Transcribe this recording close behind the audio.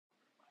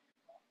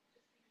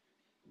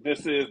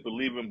This is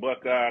Believe in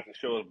Buckeyes. The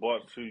show is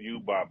brought to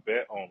you by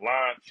Bet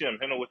Online. Tim,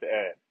 handle with the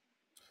ad.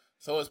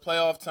 So it's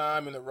playoff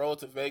time, and the road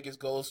to Vegas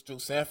goes through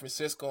San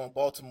Francisco and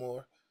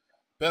Baltimore.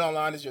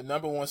 BetOnline is your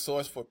number one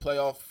source for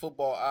playoff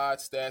football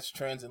odds, stats,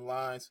 trends, and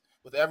lines,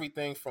 with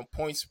everything from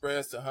point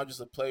spreads to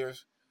hundreds of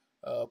players'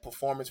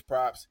 performance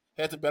props.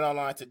 Head to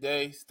BetOnline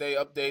today. Stay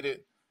updated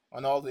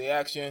on all the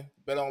action.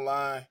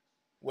 BetOnline,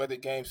 where the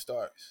game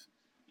starts.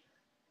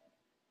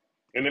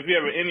 And if you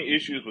have any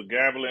issues with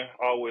gambling,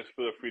 always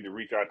feel free to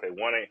reach out to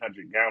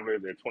 1-800-GAMBLER.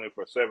 They're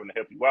 24/7 to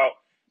help you out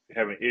if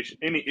you're having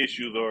any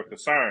issues or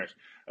concerns.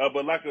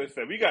 But like I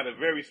said, we got a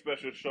very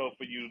special show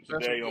for you Special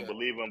today on guest.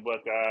 Believe in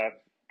Buckeyes.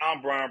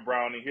 I'm Brian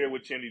Browning here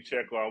with Chindy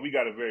Checkon. We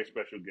got a very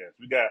special guest.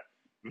 We got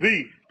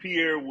the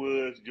Pierre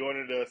Woods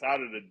joining us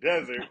out of the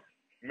desert.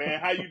 Man,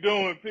 how you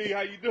doing, P?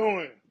 How you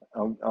doing?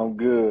 I'm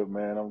good,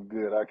 man. I'm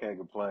good. I can't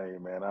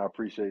complain, man. I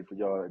appreciate for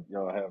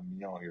y'all having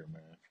me on here,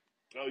 man.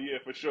 Oh yeah,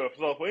 for sure.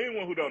 So for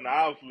anyone who don't know,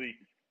 obviously,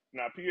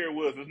 now Pierre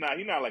Woods is not.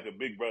 He's not like a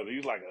big brother.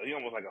 He's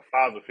almost like a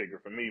father figure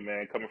for me,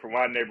 man. Coming from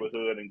my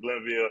neighborhood in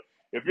Glenville.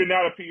 If you're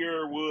not a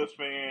Pierre Woods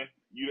fan,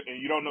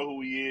 you don't know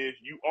who he is,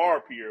 you are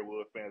a Pierre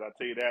Woods fan. I'll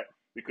tell you that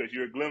because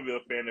you're a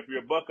Glenville fan. If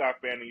you're a Buckeye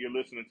fan and you're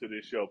listening to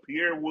this show,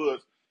 Pierre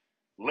Woods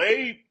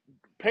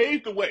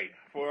paved the way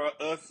for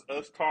us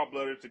tall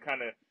blooders to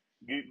kind of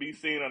be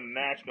seen on the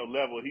national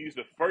level. He's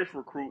the first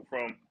recruit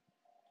from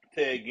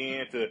Ted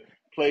Ginn to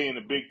play in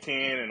the Big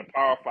Ten and the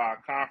Power Five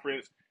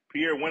conference.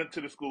 Pierre went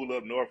to the school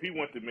up north. He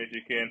went to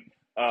Michigan,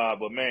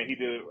 but man, he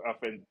did a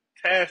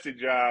fantastic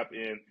job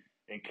in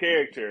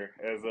character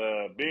as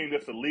being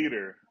just a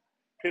leader,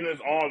 putting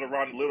his arms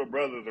around the little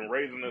brothers and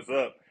raising us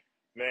up,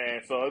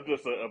 man. So it's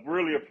just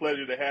really a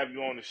pleasure to have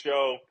you on the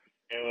show,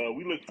 and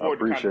we look I forward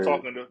to kind of appreciate it.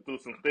 talking through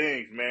some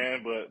things,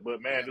 man.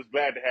 But man, just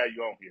glad to have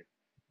you on here.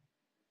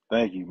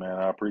 Thank you, man.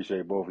 I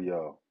appreciate both of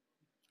y'all.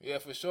 Yeah,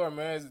 for sure,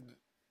 man.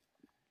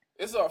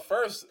 It's our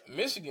first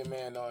Michigan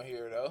man on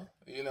here, though.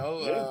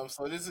 Yeah.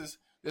 So this is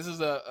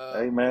a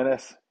Hey, man,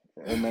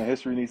 hey, man,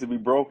 history needs to be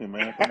broken,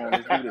 man. Come on,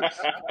 let's do this.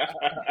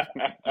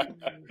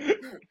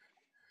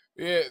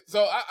 yeah.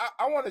 So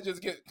I want to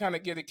just get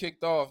it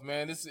kicked off,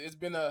 man. It's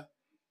been a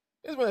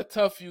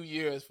tough few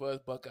years for us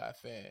Buckeye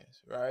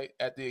fans, right?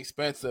 At the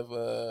expense of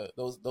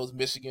those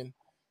Michigan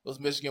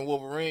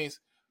Wolverines.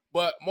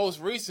 But most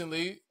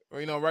recently,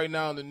 right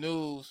now in the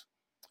news,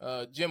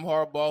 Jim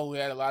Harbaugh, who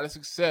had a lot of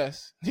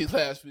success these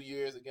last few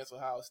years against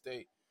Ohio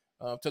State,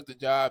 took the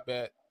job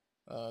at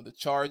the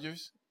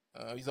Chargers.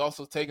 He's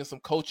also taken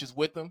some coaches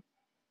with him,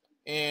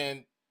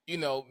 and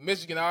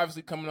Michigan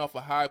obviously coming off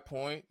a high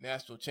point,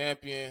 national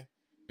champion,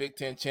 Big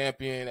Ten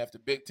champion after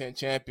Big Ten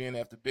champion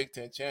after Big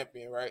Ten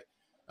champion, right?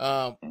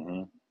 Um,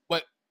 hmm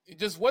but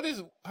just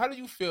how do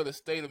you feel the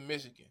state of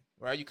Michigan,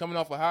 right? You're coming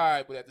off a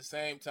high, but at the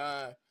same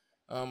time,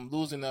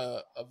 losing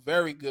a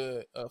very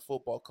good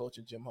football coach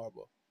in Jim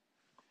Harbaugh.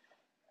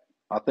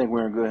 I think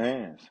we're in good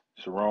hands.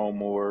 Sharon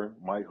Moore,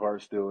 Mike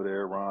Hart's still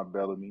there, Ron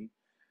Bellamy.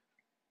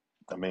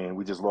 I mean,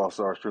 we just lost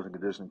our strength and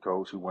conditioning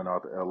coach who went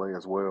out to LA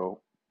as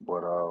well.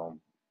 But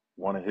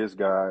one of his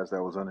guys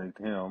that was underneath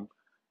him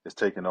is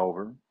taking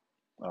over.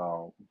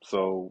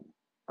 So,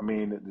 I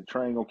mean, the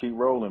train gonna keep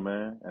rolling,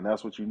 man, and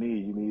that's what you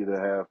need. You need to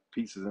have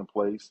pieces in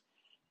place,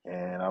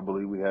 and I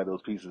believe we had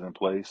those pieces in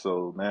place.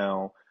 So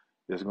now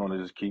it's going to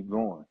just keep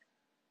going.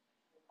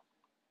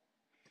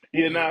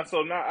 Yeah, Yeah,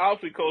 so now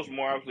obviously Coach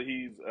Moore, obviously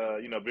he's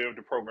been with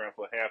the program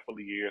for a handful of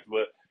years,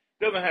 but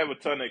doesn't have a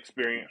ton of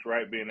experience,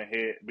 right? Being a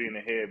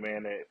head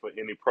man for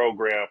any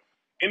program.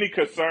 Any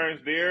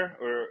concerns there,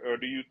 or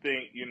do you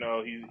think he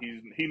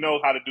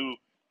knows how to do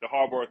the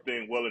Harbaugh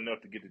thing well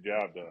enough to get the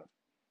job done?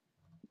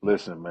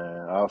 Listen,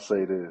 man, I'll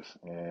say this,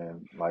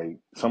 and like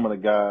some of the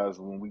guys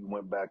when we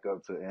went back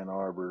up to Ann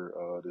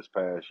Arbor this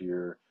past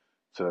year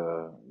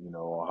to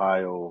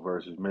Ohio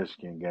versus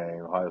Michigan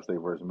game, Ohio State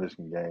versus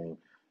Michigan game,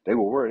 they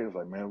were worried. It was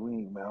like, man,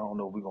 I don't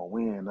know if we're gonna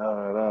win.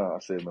 I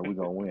said, man,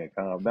 we're gonna win.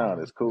 Calm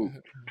down, it's cool.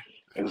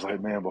 It was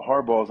like, man, but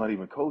Harbaugh's not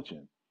even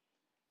coaching.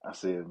 I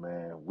said,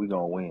 man, we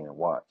gonna win.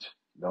 Watch,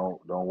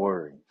 don't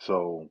worry.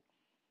 So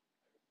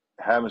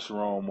having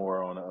Sharon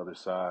Moore on the other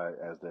side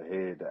as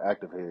the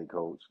active head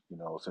coach,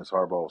 since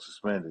Harbaugh was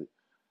suspended,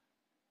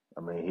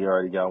 I mean, he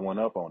already got one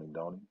up on him,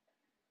 don't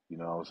he? You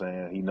know what I'm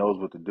saying? He knows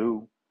what to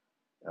do.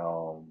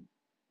 Um,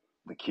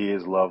 the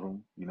kids love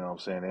him. You know what I'm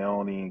saying? They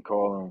don't even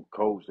call him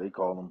coach. They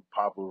call him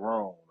Papa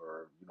Ron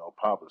or,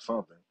 Papa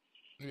something.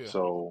 yeah,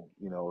 So,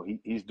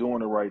 he's doing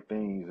the right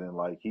things and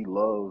like he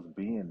loves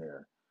being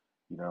there.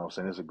 You know what I'm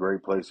saying? It's a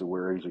great place to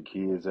where raise your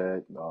kids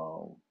at.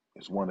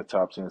 It's one of the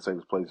top 10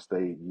 safest places to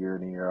stay year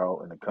in and year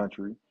out in the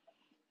country.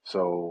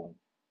 So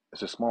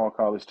it's a small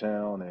college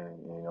town, and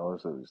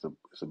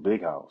it's a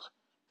big house.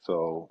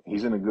 So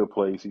he's in a good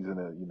place. He's in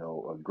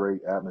a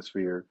great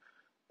atmosphere,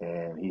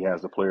 and he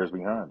has the players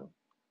behind him.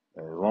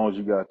 And as long as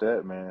you got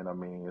that, man, I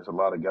mean, there's a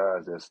lot of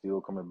guys that's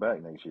still coming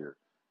back next year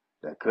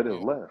that could have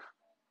yeah, left.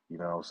 You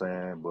know what I'm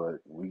saying? But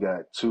we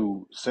got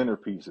two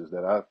centerpieces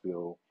that I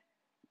feel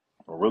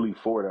are really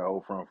for that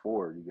whole front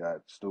four. You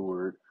got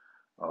Stewart,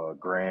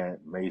 Grant,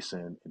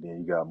 Mason, and then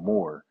you got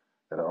Moore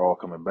that are all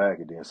coming back,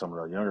 and then some of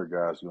the younger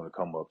guys are going to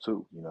come up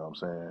too. You know what I'm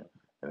saying?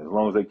 And as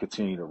long as they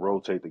continue to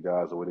rotate the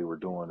guys the way they were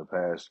doing the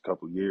past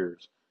couple of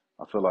years,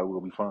 I feel like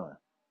we'll be fine.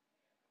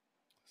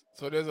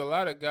 So there's a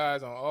lot of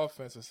guys on the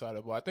offensive side of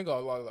the ball. I think a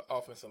lot of the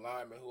offensive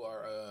linemen who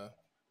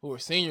are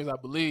seniors, I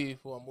believe,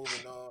 who are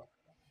moving on.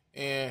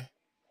 And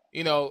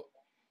you know,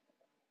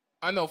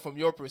 I know from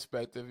your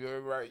perspective,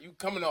 you're right. You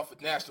coming off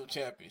a national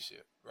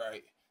championship,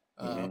 right?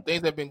 Mm-hmm.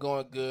 Things have been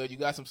going good. You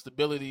got some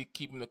stability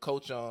keeping the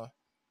coach on,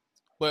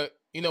 but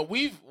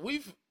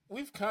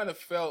we've kind of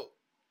felt.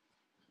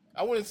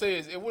 I wouldn't say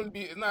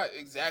it's not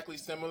exactly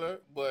similar,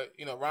 but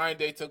Ryan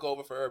Day took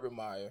over for Urban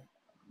Meyer,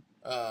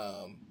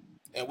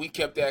 and we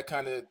kept that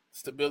kind of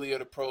stability of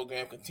the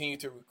program, continued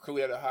to recruit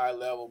at a high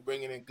level,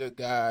 bringing in good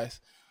guys.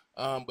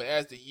 But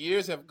as the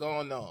years have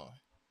gone on,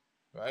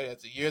 right?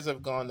 As the years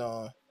have gone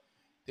on,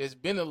 there's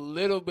been a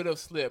little bit of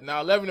slip.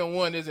 Now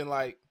 11-1 isn't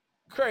like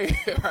crazy,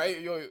 right?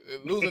 You're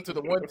losing to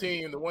the one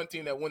team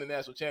that won the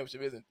national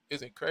championship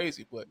isn't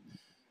crazy, but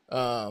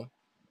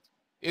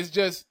it's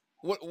just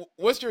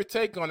what's your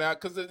take on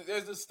that? Because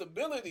there's the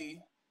stability,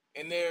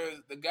 and there's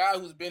the guy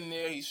who's been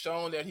there. He's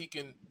shown that he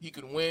can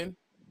win,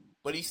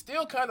 but he's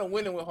still kind of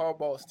winning with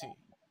Harbaugh's team.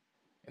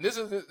 And this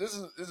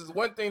is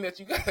one thing that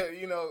you got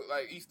to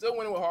like he's still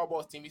winning with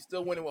Harbaugh's team. He's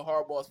still winning with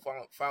Harbaugh's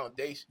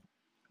foundation.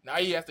 Now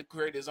he has to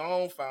create his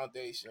own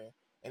foundation,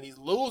 and he's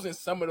losing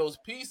some of those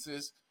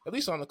pieces, at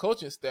least on the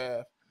coaching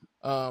staff,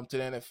 to the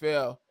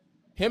NFL.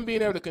 Him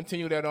being able to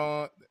continue that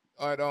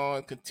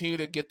on, continue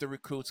to get the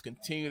recruits,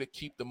 continue to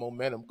keep the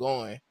momentum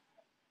going.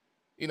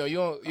 You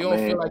don't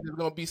feel like there's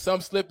gonna be some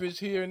slippage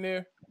here and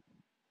there.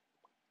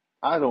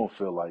 I don't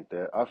feel like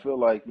that. I feel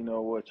like, you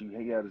know what, he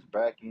got his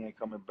back end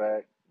coming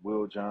back.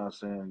 Will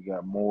Johnson, you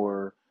got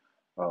Moore,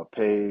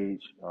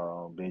 Page.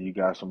 Then you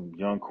got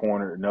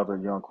another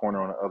young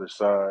corner on the other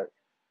side.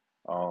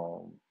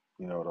 Um,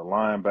 the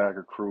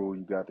linebacker crew.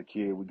 You got the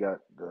kid. We got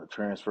the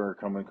transfer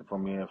coming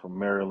from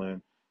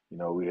Maryland.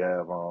 We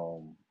have a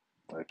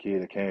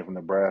kid that came from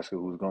Nebraska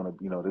who's gonna,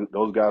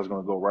 those guys are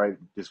gonna go right,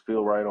 just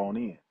fill right on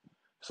in.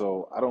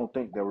 So I don't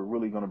think that we're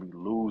really gonna be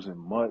losing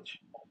much.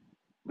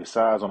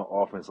 Besides on the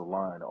offensive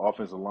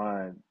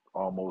line,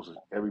 almost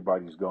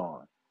everybody's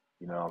gone.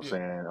 You know what I'm Yeah,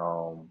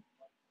 saying?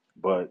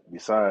 But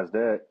besides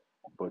that,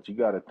 but you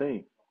got to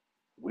think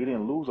we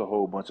didn't lose a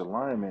whole bunch of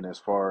linemen as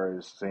far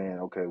as saying,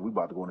 okay, we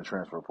about to go into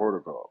transfer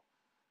protocol.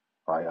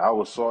 Like I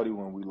was salty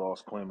when we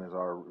lost Clemens,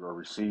 our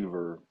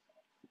receiver,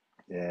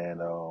 and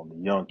the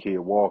young kid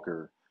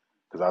Walker,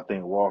 because I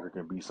think Walker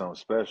can be something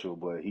special,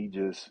 but he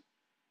just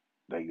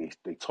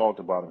they talked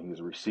about him. He was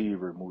a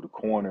receiver, moved a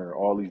corner,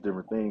 all these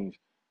different things,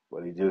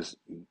 but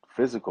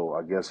physical.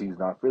 I guess he's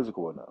not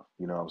physical enough.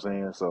 You know what I'm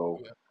saying? So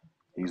yeah.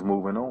 he's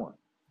moving on.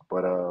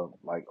 But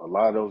like a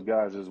lot of those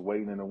guys just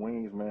waiting in the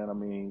wings, man. I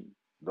mean,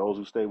 those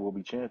who stay will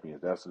be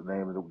champions. That's the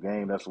name of the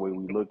game. That's the way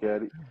we look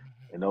at it.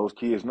 And those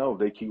kids know if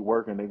they keep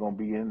working, they're gonna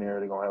be in there.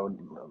 They're gonna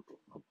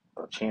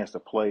have a chance to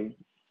play.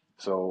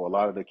 So a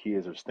lot of the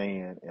kids are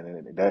staying,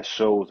 and that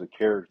shows the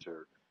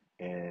character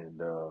and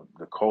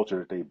the culture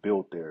that they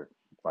built there.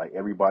 Like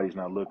everybody's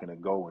not looking to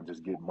go and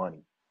just get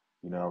money.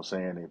 You know what I'm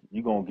saying? If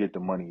you're gonna get the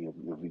money if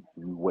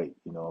you wait,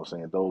 you know what I'm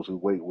saying? Those who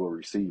wait will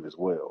receive as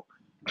well.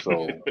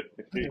 So,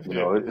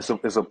 Yeah. it's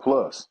a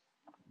plus.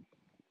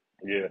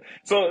 Yeah.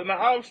 So now,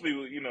 obviously,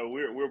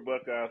 we're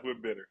Buckeyes. We're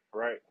bitter,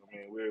 right? I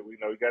mean, we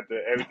know we got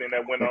everything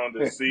that went on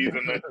this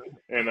season,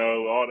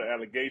 all the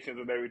allegations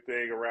and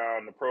everything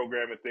around the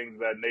program and things of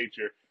that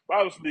nature. But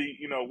obviously,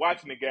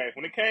 watching the game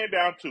when it came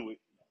down to it,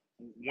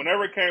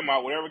 whatever came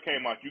out,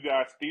 you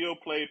guys still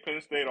played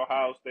Penn State,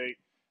 Ohio State,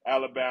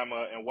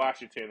 Alabama, and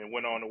Washington, and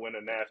went on to win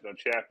a national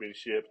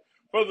championship.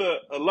 For the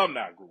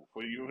alumni group,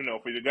 for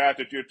for the guys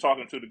that you're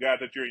talking to, the guys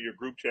that you're in your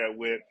group chat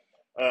with,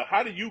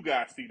 how do you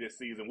guys see this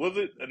season? Was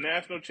it a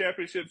national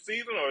championship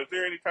season, or is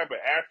there any type of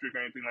asterisk or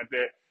anything like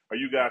that? Are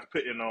you guys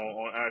putting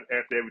on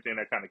after everything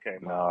that kind of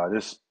came out? Nah,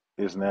 this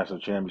is national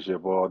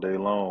championship all day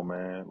long,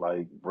 man.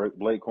 Like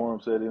Blake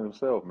Corum said it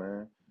himself,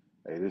 man.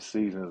 Hey, this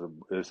season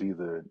is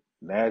either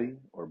natty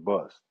or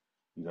bust.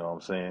 You know what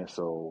I'm saying?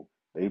 So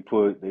they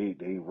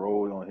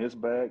rolled on his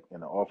back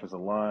and the offensive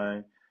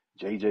line.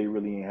 JJ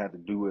really ain't had to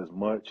do as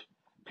much.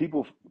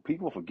 People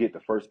people forget the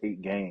first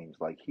 8 games.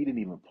 Like he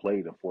didn't even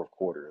play the fourth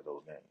quarter of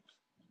those games.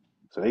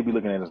 So they be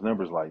looking at his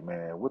numbers like,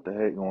 man, what the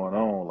heck going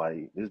on?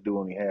 Like this dude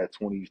only had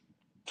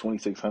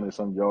 2,600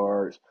 some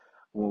yards,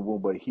 boom, boom,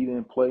 but he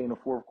didn't play in the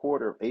fourth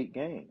quarter of 8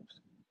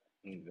 games.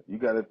 Mm, You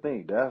got to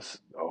think that's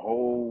a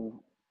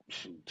whole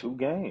 2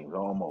 games two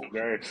almost.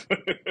 games, You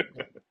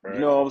right?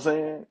 know what I'm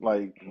saying?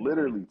 Like Mm-hmm.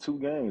 literally 2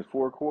 games,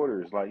 4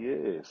 quarters. Like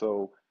yeah.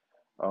 So,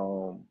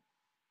 um,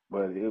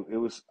 but it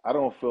was. I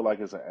don't feel like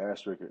it's an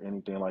asterisk or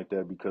anything like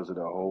that because of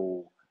the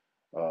whole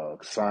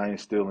sign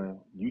stealing.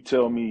 You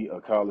tell me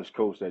a college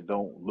coach that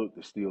don't look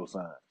to steal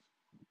signs.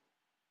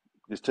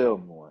 Just tell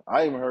me one.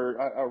 I even heard.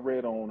 I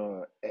read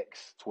on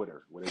X,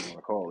 Twitter, whatever you want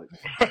to call it.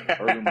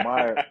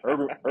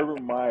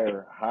 Urban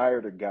Meyer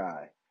hired a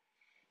guy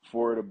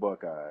for the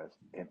Buckeyes,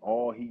 and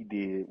all he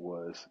did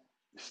was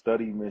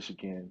study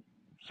Michigan,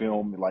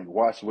 film, like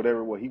watch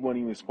whatever. He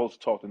wasn't even supposed to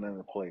talk to none of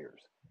the players.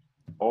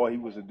 All he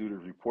was to do to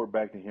report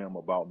back to him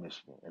about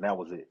Michigan, and that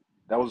was it.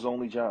 That was his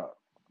only job.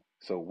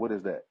 So what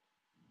is that?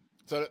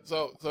 So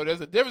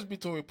there's a difference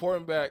between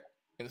reporting back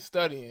and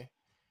studying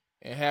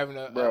and having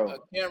a Bro,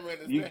 camera in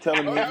the you stand.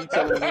 telling me he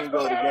ain't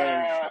go to the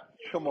games?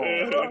 Come on,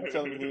 man. You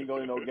telling me he ain't go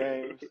to no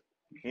games?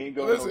 He ain't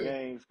go to no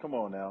games. Come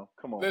on now.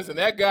 Come on. Listen,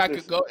 Man. that guy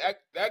could go.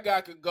 That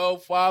guy could go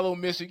follow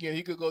Michigan.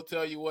 He could go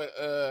tell you what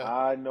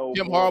I know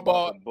Jim more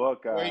about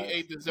Harbaugh, the where he Buckeyes.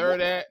 ate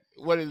dessert at,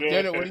 what his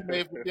dinner, what he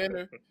made for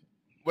dinner.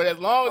 But as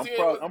long as he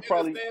was in the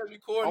stands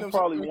recording I'm them,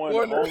 probably one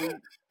of the only.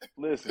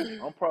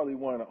 Listen, I'm probably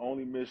one of the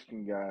only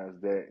Michigan guys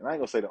that, and I ain't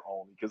gonna say the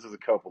only because there's a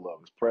couple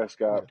of us.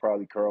 Prescott,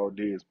 probably Carl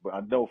Diggs, but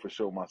I know for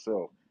sure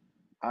myself.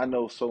 I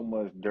know so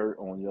much dirt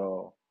on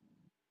y'all,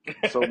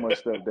 so much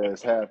stuff that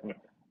has happened,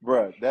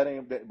 bruh.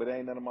 But it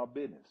ain't none of my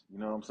business. You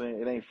know what I'm saying?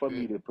 It ain't for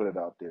me to put it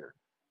out there,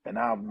 and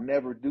I'll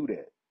never do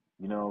that.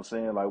 You know what I'm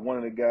saying? Like one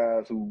of the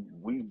guys who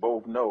we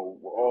both know,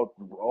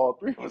 all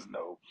three of us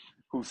know,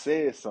 who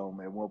said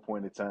something at one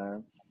point in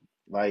time,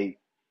 like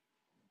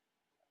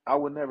I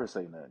would never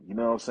say nothing. You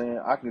know what I'm saying?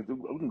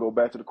 We can go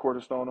back to the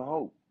Cornerstone of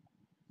Hope.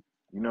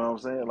 You know what I'm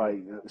saying?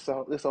 Like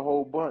it's a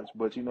whole bunch,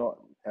 but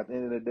at the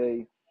end of the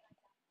day,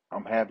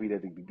 I'm happy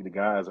that the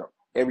guys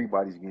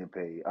everybody's getting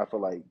paid. I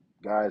feel like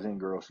guys and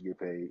girls should get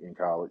paid in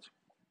college.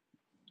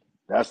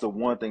 That's the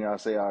one thing I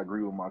say I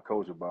agree with my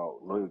coach about,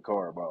 Lloyd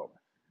Carr about.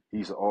 He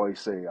used to always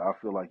say, I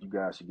feel like you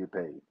guys should get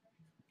paid.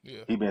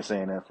 Yeah. He's been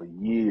saying that for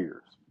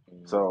years.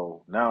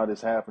 So now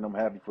this happened. I'm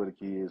happy for the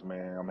kids,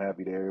 man. I'm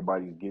happy that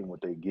everybody's getting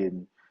what they're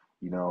getting.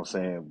 You know what I'm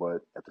saying?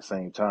 But at the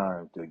same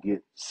time, to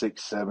get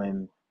 6,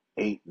 7,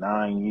 8,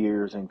 9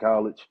 years in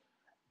college,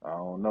 I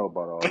don't know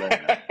about all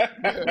that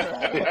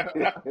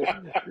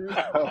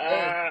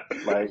now.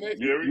 Like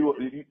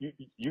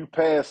you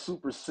passed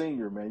super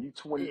senior, man. You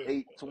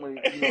 28,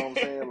 20, you know what I'm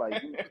saying?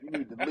 Like you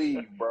need to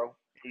leave, bro.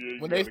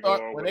 Yeah, when they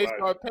start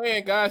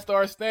paying, guys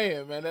start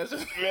staying, man. That's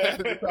just,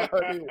 that's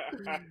all it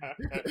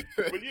is.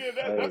 But yeah,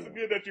 that's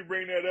good that you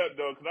bring that up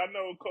though, because I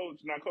know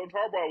Coach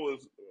Harbaugh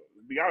was,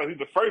 to be honest, he's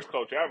the first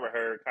coach I ever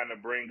heard kind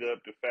of bring up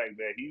the fact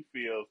that he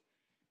feels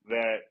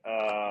that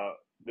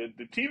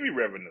the TV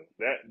revenue,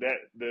 that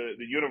the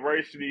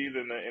universities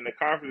and the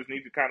conferences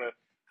need to kind of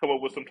come up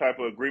with some type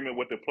of agreement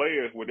with the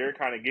players where they're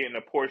kind of getting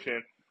a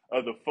portion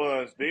of the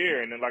funds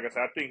there. And then, like I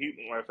said, I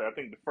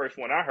think the first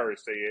one I heard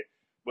say it,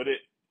 but it,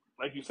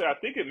 like you said, I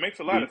think it makes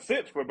a lot of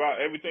sense for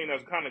about everything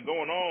that's kind of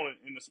going on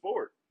in the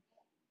sport.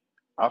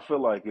 I feel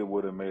like it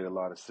would have made a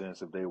lot of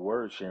sense if they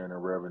were sharing the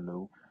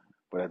revenue,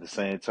 but at the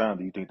same time,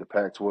 do you think the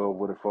Pac-12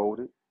 would have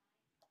folded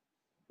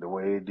the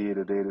way it did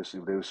if they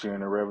were sharing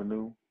the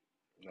revenue?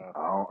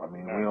 No,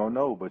 we don't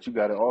know, but you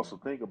got to also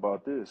think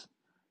about this.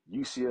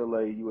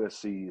 UCLA,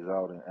 USC is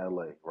out in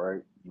LA,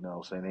 right? You know what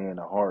I'm saying? They're in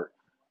the heart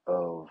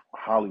of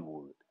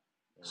Hollywood.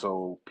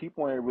 So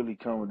people ain't really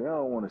coming. They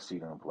don't want to see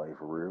them play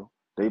for real.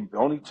 The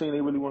only team they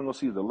really want to go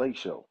see is the Lake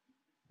Show.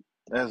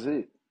 That's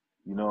it.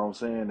 You know what I'm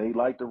saying? They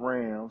like the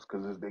Rams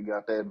because they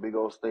got that big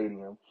old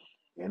stadium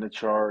and the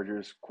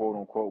Chargers, quote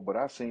unquote. But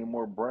I seen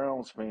more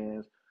Browns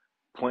fans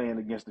playing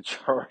against the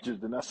Chargers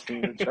than I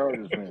seen the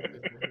Chargers fans.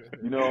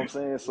 You know what I'm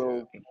saying?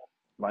 So,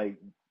 like,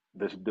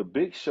 the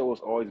big show has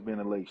always been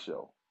a Lake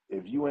Show.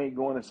 If you ain't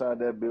going inside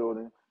that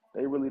building,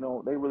 they really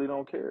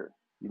don't care.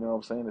 You know what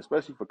I'm saying?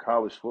 Especially for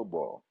college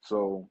football.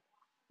 So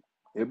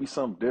it'd be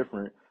something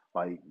different.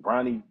 Like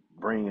Bronny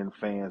bringing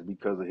fans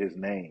because of his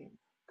name,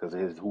 because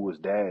of who his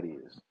dad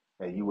is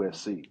at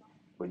USC.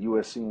 But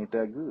USC ain't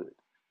that good.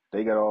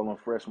 They got all them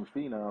freshman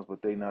phenoms,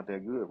 but they not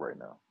that good right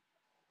now.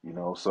 You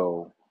know,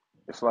 so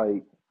it's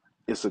like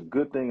it's a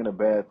good thing and a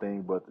bad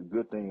thing. But the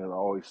good thing is I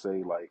always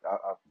say, like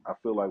I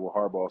feel like what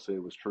Harbaugh said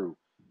was true.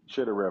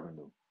 Share the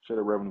revenue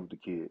with the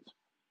kids.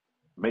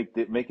 Make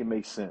it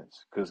make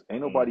sense, because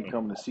ain't nobody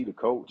coming to see the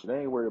coach. They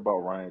ain't worried about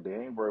Ryan. They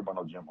ain't worried about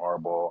no Jim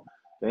Harbaugh.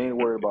 They ain't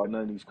worried about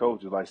none of these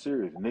coaches. Like,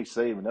 seriously, Nick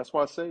Saban. That's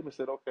why Saban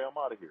said, "Okay, I'm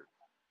out of here.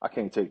 I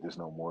can't take this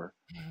no more.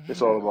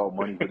 It's all about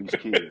money for these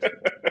kids."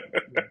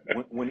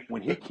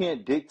 When he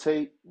can't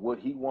dictate what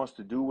he wants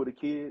to do with a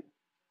kid,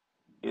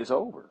 it's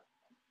over.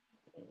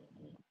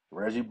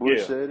 Reggie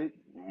Bush said it.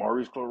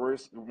 Maurice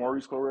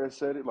Claret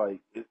said it.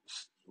 Like,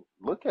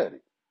 look at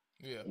it.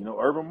 Yeah. You know,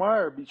 Urban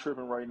Meyer be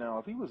tripping right now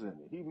if he was in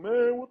it. He,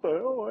 man, what the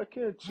hell? I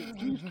can't teach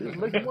these kids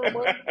making more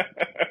money.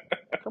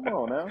 Come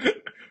on now.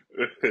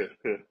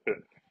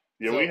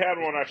 Yeah, we had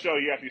him on our show.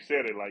 He actually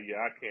said it. Like, yeah,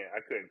 I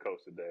couldn't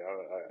coach today.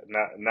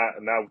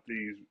 Not with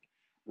these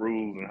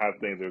rules and how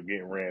things are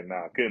getting ran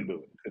now. Couldn't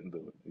do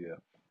it. Yeah.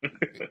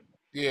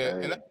 Yeah,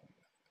 Hey.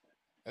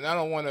 and I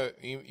don't want to.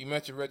 You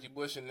mentioned Reggie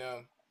Bush and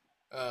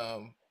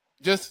them.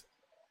 Just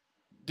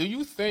do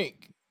you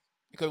think,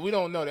 because we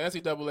don't know, the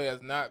NCAA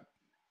has not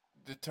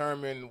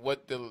determined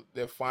what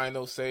their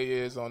final say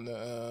is on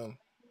the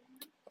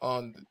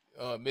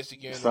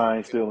Michigan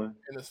Sign stealing.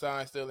 and the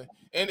sign stealing,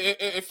 and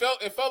it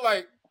felt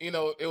like, you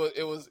know,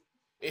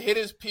 it hit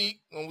its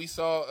peak when we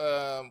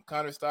saw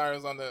Connor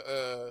Stires on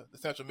the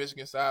Central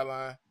Michigan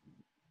sideline.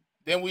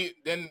 Then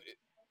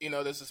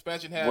the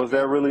suspension Was that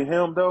happened. really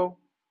him though?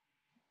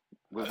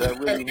 Was that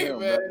really Hey, him?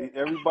 man.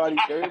 Everybody,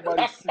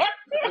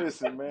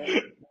 listen, man.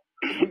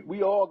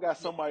 We all got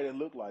somebody that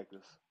look like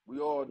us. We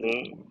all do.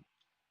 You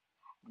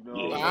know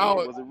what I'm Yeah.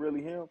 saying? Was it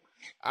really him?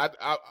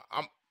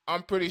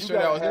 I'm pretty You sure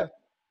that gotta was him. have.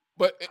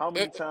 But How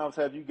many times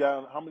have you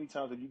gotten? How many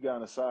times have you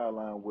gotten a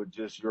sideline with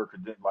just your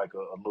like a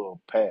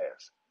little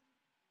pass?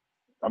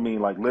 I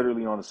mean, like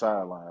literally on the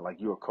sideline, like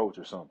you're a coach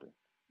or something.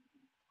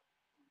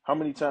 How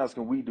many times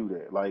can we do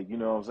that? Like, you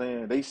know what I'm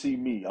saying? They see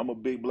me. I'm a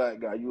big black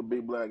guy. You a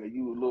big black guy.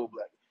 You a little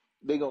black.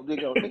 They gonna be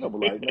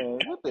like, man,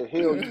 what the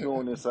hell you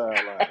doing this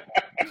sideline?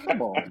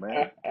 Come on,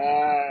 man.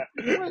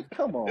 What?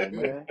 Come on,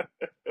 man.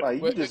 Like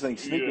you but just ain't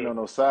sneaking Yeah. on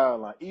no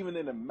sideline. Even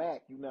in the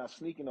MAC, you're not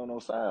sneaking on no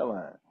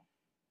sideline.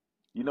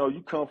 You know,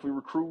 you come for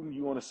recruiting,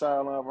 you on the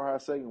sideline for high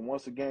second.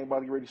 Once the game about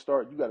to get ready to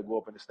start, you got to go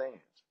up in the stands.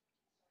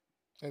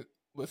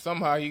 but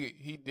somehow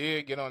he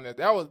did get on that.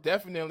 That was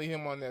definitely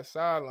him on that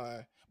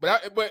sideline.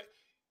 But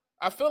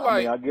I feel I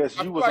mean, like I guess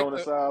I you feel was like on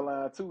the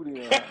sideline too,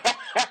 then, huh?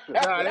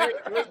 nah.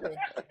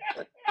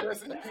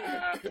 Listen,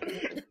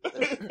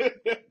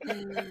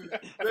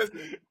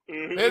 listen.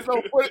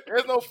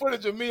 There's no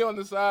footage of me on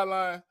the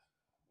sideline,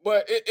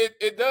 but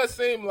it does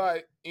seem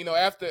like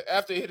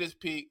after he hit his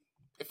peak,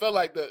 it felt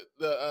like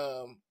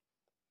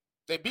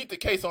they beat the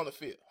case on the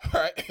field,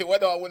 right?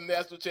 Whether I win the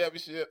national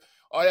championship,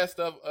 all that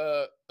stuff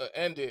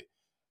ended.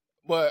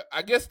 But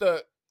I guess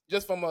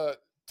just from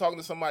talking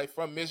to somebody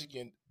from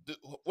Michigan,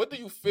 what do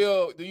you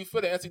feel? Do you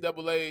feel the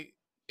NCAA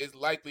is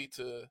likely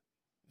to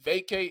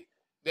vacate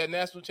that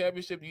national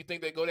championship? Do you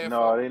think they go that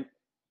far? No,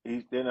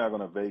 they're not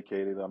going to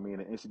vacate it. I mean,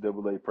 the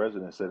NCAA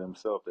president said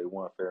himself they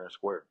won fair and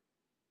square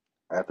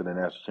after the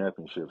national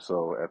championship.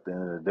 So at the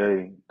end of the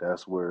day,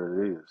 that's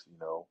where it is, you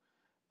know.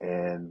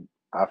 And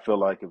I feel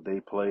like if they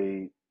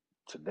played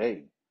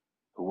today,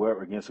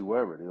 whoever against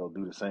whoever, they'll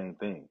do the same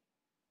thing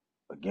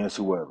against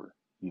whoever.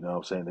 You know what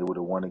I'm saying? They would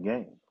have won the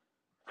game.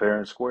 Fair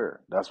and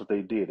square. That's what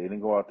they did. They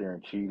didn't go out there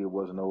and cheat. It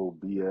wasn't no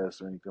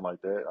BS or anything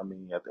like that. I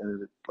mean, at the end of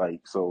the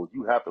so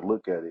you have to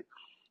look at it.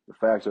 The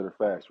facts are the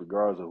facts,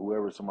 regardless of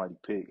whoever somebody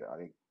picked.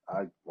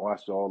 I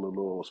watched all the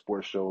little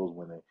sports shows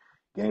when the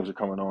games are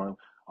coming on.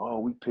 Oh,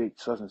 we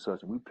picked such and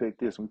such, and we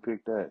picked this, and we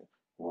picked that.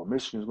 Well,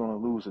 Michigan's going to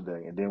lose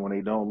today, and then when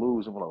they don't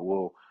lose, I'm like,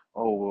 well,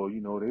 oh well, you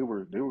know, they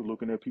were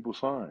looking at people's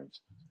signs.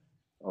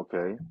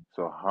 Okay,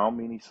 so how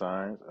many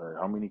signs or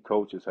how many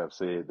coaches have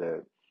said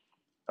that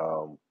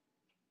um,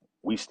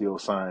 we steal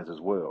signs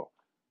as well?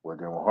 Well,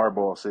 then when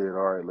Harbaugh said,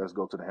 "All right, let's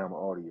go to the Hammer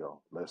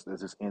Audio. Let's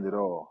just end it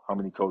all." How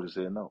many coaches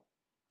said no?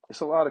 It's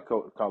a lot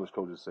of college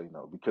coaches say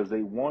no because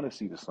they want to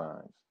see the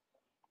signs,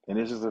 and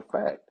this is a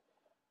fact.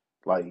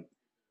 Like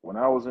when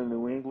I was in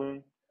New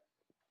England,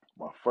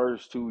 my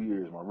first 2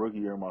 years, my rookie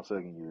year and my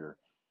second year,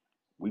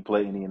 we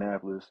played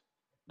Indianapolis.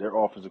 Their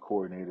offensive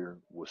coordinator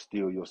will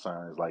steal your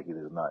signs like it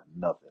is not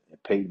nothing,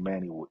 and Peyton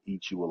Manning will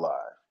eat you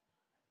alive.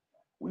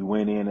 We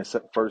went in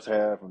the first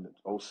half in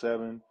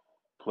 '07,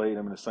 played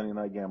them in the Sunday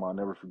night game. I'll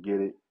never forget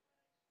it.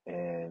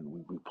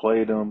 And we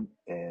played them.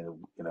 And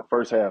in the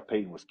first half,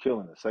 Peyton was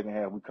killing. The second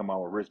half, we come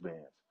out with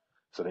wristbands.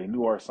 So they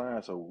knew our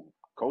sign. So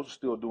coach was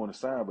still doing the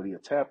sign, but he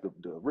had tapped the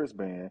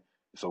wristband.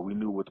 So we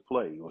knew what to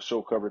play. It was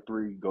show cover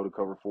 3, go to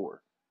cover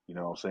 4. You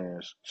know what I'm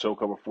saying? Show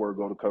cover 4,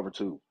 go to cover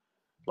 2.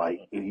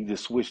 Like he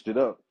just switched it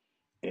up.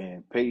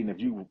 And Peyton, if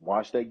you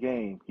watch that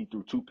game, he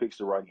threw 2 picks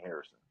to Rodney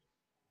Harrison.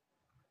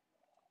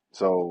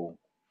 So,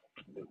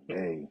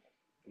 hey,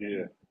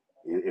 Yeah.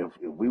 if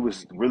we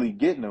was really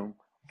getting them,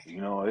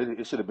 you know,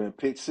 it should have been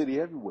pick city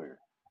everywhere.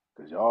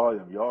 Cause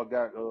y'all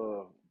got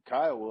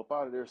Kyle up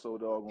out of there so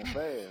doggone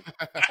fast.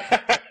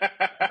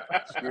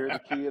 Scared the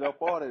kid up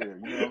out of there.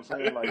 You know what I'm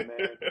saying? Like,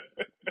 man,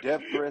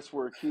 death threats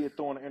for a kid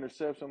throwing an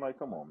interception. Like,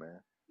 come on, man.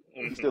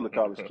 He's still a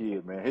college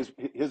kid, man.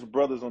 His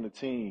brothers on the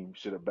team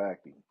should have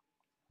backed him.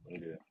 Yeah,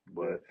 yeah,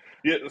 But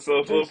yeah.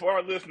 So they for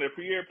our listener,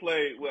 Pierre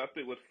played, well, I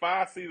think, with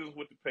 5 seasons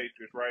with the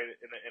Patriots, right,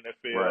 in the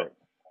NFL.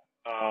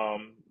 right.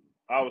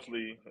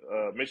 Obviously,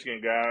 Michigan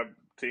guy,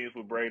 teams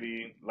with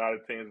Brady, a lot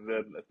of teams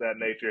of that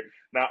nature.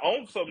 Now,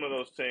 on some of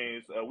those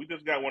teams, we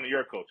just got one of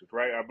your coaches,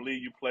 right? I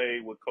believe you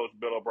played with Coach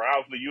Bill O'Brien.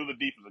 Obviously, you're the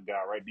defensive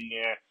guy, right?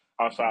 DN,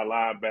 outside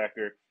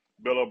linebacker.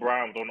 Bill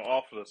O'Brien was on the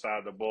offensive side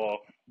of the ball.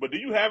 But do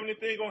you have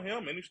anything on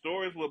him? Any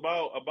stories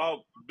about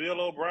Bill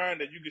O'Brien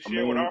that you can I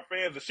share with mean, our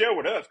fans and share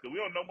with us? Because we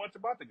don't know much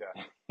about the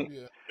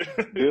Yeah.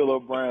 guy. Bill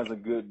O'Brien's a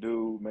good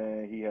dude,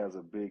 man. He has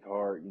a big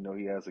heart. You know,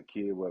 he has a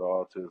kid with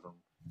autism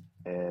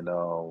and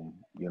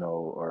you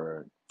know,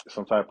 or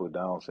some type of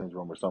Down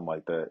syndrome or something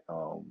like that.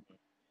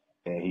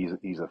 And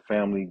he's a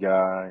family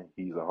guy.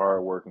 He's a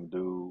hardworking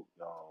dude.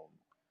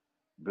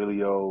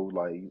 Billy O,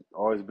 like,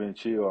 always been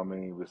chill. I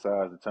mean,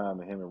 besides the time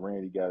that him and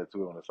Randy got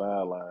into it on the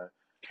sideline.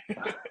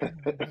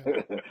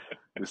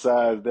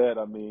 Besides that,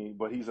 I mean,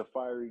 but he's a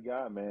fiery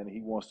guy, man. And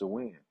he wants to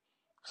win.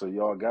 So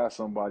y'all got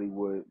somebody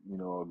with, you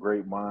know, a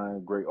great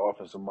mind, great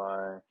offensive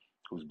mind,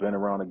 who's been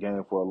around the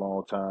game for a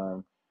long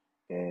time.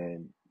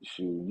 And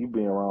shoot, you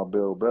being around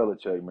Bill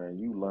Belichick, man,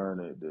 you learn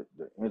the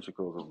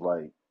intricacies of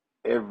like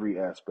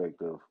every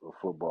aspect of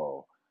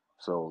football.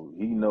 So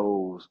he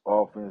knows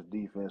offense,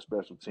 defense,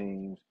 special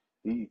teams.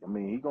 He's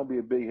gonna be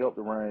a big help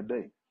to Ryan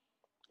Day.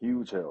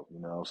 Huge help, you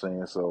know what I'm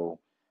saying? So,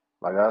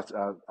 like I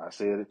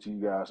said it to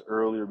you guys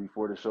earlier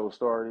before the show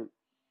started.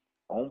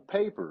 On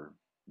paper,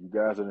 you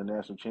guys are the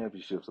national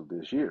championships of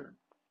this year.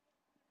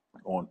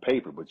 On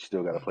paper, but you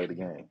still got to play the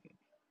game.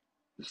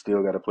 You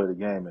still got to play the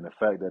game, and the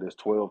fact that it's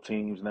 12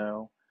 teams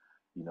now,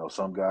 you know,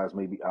 some guys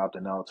may be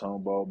opting out,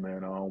 talking about,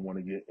 man, I don't want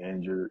to get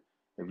injured.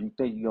 If you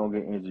think you're gonna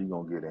get injured, you're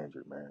gonna get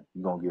injured, man.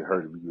 You're gonna get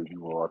hurt if you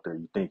go out there,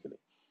 you thinking it.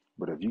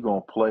 But if you're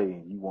gonna play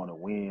and you want to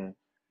win,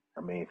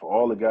 I mean, for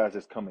all the guys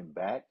that's coming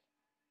back,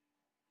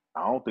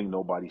 I don't think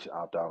nobody should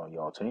opt out on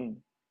y'all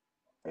team.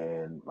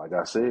 And like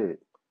I said,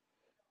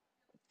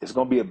 it's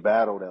gonna be a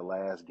battle that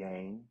last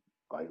game,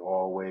 like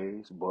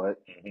always. But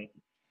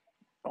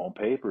on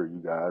paper,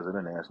 you guys are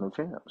the national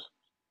champs.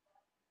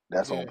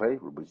 That's on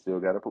paper, but you still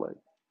got to play.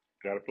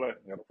 Got to play.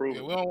 Got to prove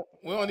it.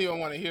 We don't even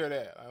want to hear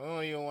that. We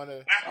don't even want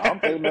to.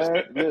 Hey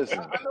man,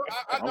 listen.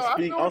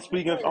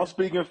 I'm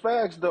speaking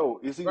facts though.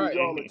 It's either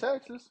y'all or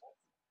Texas.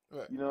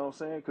 Right. You know what I'm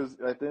saying? Because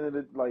at the end of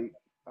the, like,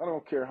 I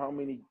don't care how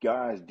many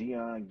guys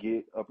Dion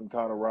get up in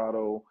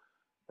Colorado,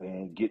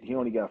 and he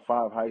only got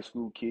 5 high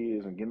school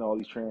kids and getting all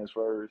these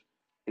transfers.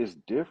 It's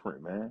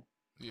different, man.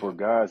 Yeah. For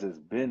guys that's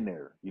been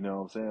there, you know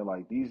what I'm saying?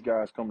 Like, these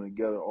guys coming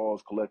together all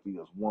collectively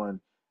as one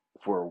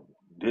for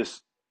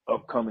this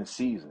upcoming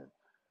season.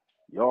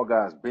 Y'all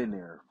guys been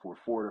there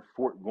for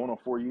going on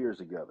 4 years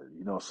together.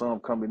 You know, some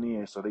coming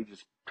in, so they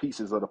just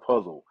pieces of the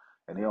puzzle,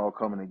 and they all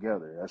coming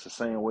together. That's the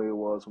same way it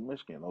was with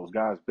Michigan. Those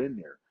guys been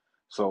there,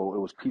 so it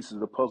was pieces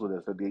of the puzzle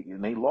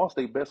and they lost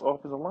their best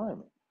offensive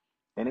lineman,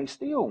 and they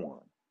still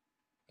won.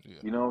 Yeah.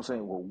 You know what I'm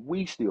saying? Well,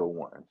 we still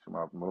won.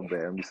 My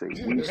bad. Let me say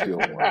we still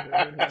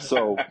won.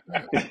 So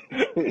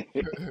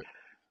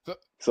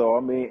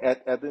I mean,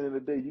 at the end of the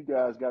day, you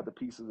guys got the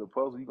pieces of the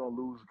puzzle. You're gonna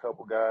lose a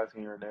couple guys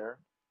here and there.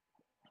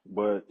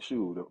 But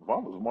shoot, if I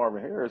was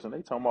Marvin Harris and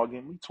they talking about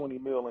getting me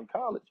 $20 million in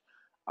college,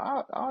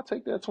 I'll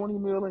take that $20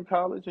 million in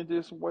college and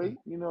just wait,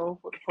 you know,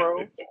 for the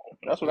pro.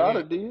 That's what I'd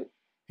have did.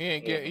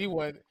 He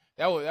wasn't.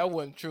 That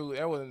wasn't true.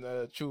 That wasn't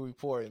a true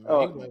report,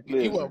 man.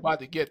 He wasn't about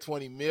to get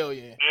 $20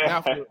 million.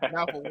 Not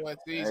for one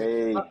season.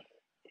 Hey.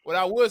 What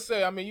I would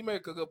say, I mean, you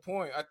make a good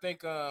point. I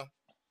think,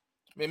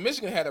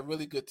 Michigan had a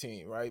really good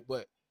team, right?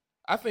 But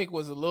I think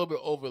was a little bit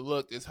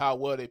overlooked is how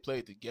well they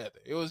played together.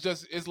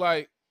 It's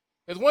like.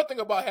 There's one thing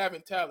about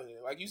having talent.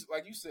 Like you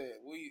said,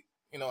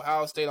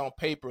 Ohio State on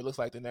paper looks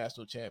like the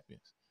national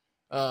champions.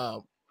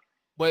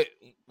 But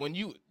when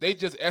they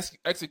just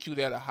execute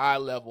at a high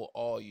level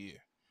all year.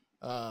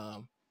 I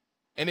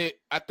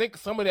think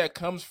some of that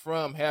comes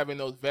from having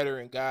those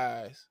veteran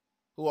guys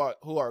who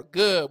are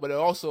good, but they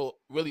also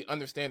really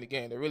understand the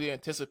game. They really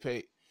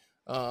anticipate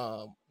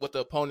what the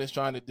opponent's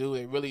trying to do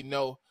and really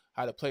know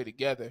how to play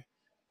together,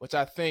 which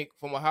I think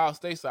from Ohio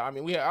State side, I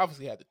mean, we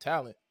obviously had the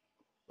talent,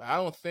 but I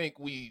don't think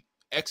we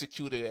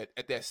executed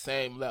at that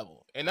same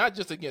level, and not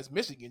just against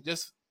Michigan,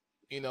 just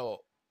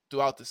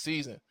throughout the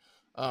season.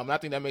 I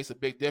think that makes a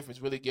big difference,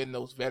 really getting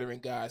those veteran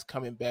guys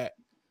coming back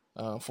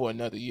for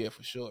another year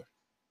for sure.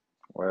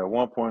 Well, at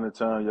one point in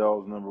time,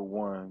 y'all was number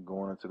 1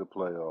 going into the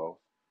playoffs.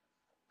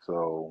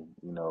 So,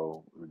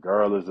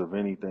 regardless of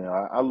anything,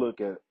 I look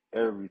at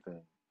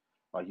everything.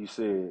 Like you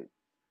said,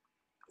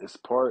 it's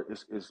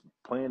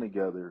playing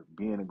together,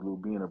 being a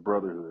group, being a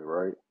brotherhood,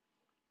 right?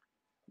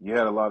 You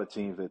had a lot of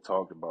teams that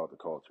talked about the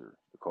culture.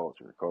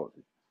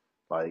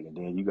 Like, and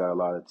then you got a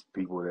lot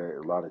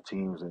of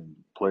teams and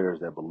players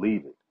that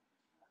believe it.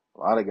 A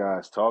lot of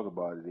guys talk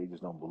about it, they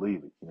just don't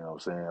believe it. You know what I'm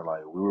saying?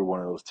 Like, we were one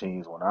of those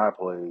teams when I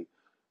played,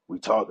 we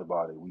talked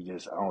about it.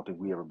 I don't think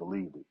we ever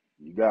believed it.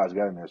 You guys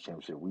got in that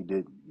championship. We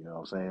didn't, you know what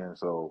I'm saying?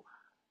 So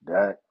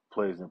that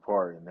plays in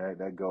part, and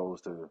that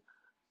goes to,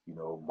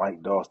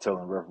 Mike Doss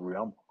telling the referee,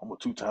 I'm a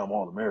 2-time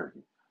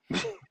All-American.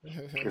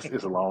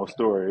 It's a long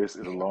story. It's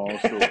a long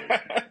story.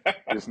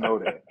 Just know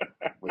that.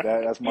 But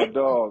that's my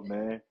dog,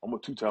 man. I'm a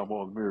 2-time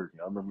All-American.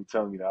 I remember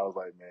telling me that. I was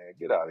like, man,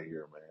 get out of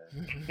here,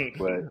 man.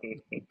 But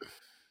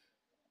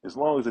as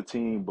long as the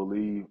team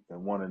believe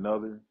in one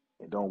another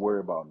and don't worry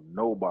about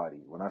nobody,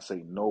 when I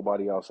say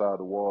nobody outside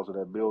the walls of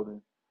that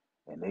building,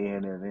 and they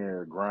in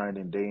there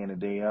grinding day in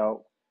and day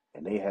out,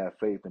 and they have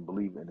faith and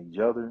believe in each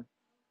other,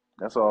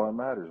 that's all that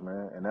matters,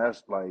 man. And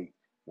that's like,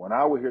 when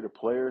I would hear the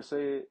players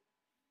say it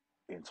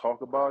and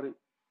talk about it,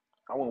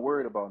 I wasn't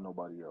worried about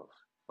nobody else.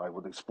 Like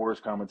what the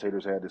sports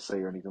commentators had to say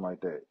or anything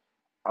like that.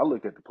 I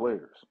look at the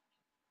players.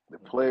 The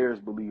players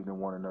believed in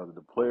one another.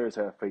 The players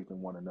have faith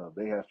in one another.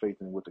 They have faith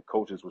in what the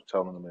coaches was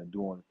telling them and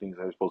doing the things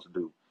they're supposed to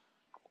do.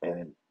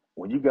 And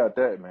when you got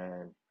that,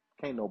 man,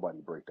 can't nobody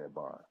break that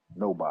bond.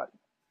 Nobody.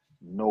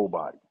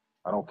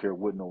 I don't care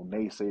what no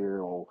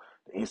naysayer or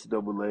the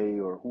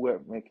NCAA or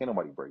whoever, man, can't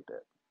nobody break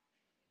that.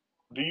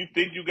 Do you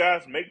think you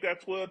guys make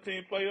that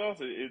 12-team playoffs?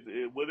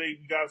 Will you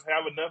guys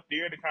have enough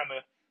there to kind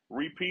of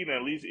repeat and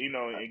at least,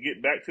 and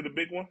get back to the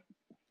big one?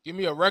 Give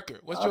me a record.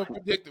 What's your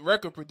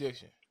record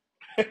prediction?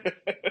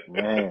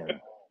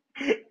 Man,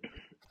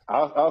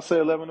 I'll say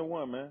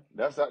 11-1, man.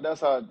 That's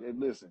how.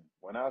 Listen,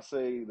 when I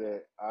say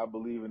that I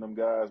believe in them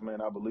guys,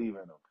 man, I believe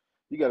in them.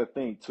 You got to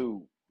think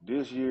too.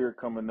 This year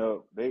coming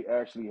up, they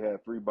actually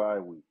had 3 bye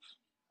weeks.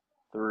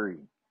 Three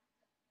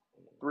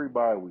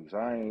bye weeks.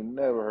 I ain't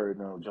never heard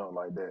no junk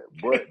like that.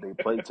 But they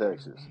play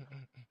Texas.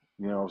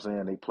 You know what I'm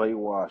saying? They play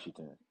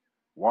Washington.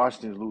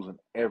 Washington's losing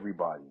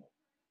everybody.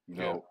 You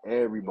Yeah. know,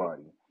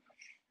 everybody.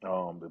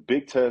 The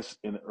big test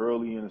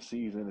early in the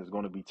season is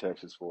going to be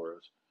Texas for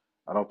us.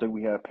 I don't think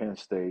we have Penn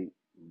State.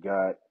 We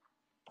got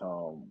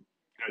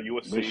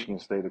USC. Michigan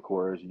State, of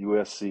course,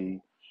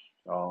 USC.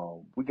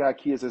 We got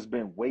kids that's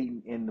been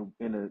waiting in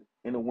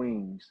the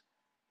wings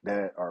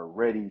that are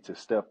ready to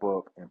step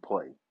up and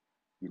play.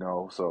 You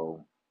know,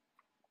 so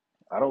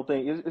I don't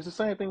think it's the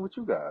same thing with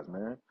you guys,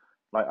 man.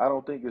 Like I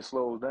don't think it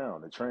slows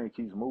down. The train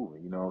keeps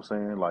moving. You know what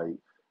I'm saying? Like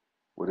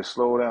would it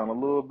slow down a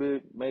little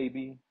bit,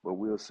 maybe, but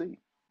we'll see.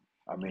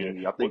 I Yeah.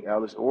 mean, I think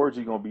Alex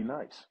Orji gonna be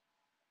nice.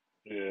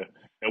 Yeah.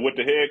 And with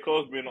the head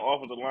coach being the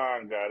offensive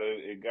line guy,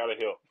 it gotta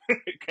help.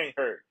 It can't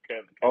hurt.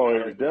 Oh, Cannot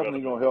it's hurt definitely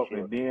development gonna for help.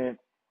 sure.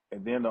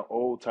 And then the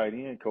old tight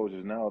end coach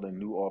is now the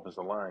new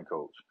offensive line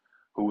coach,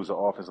 who was an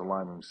offensive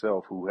lineman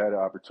himself, who had an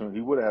opportunity.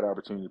 He would have had an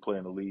opportunity to play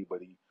in the league,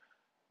 but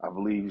I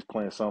believe he's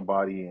playing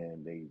somebody,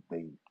 and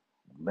they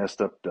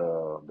messed up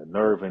the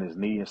nerve in his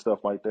knee and stuff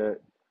like that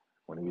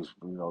when he was,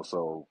 you know.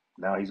 So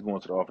now he's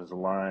going to the offensive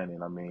line,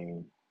 and I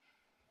mean,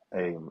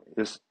 hey,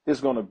 it's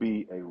going to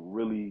be a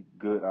really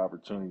good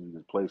opportunity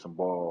to play some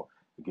ball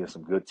against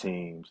some good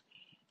teams,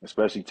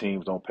 especially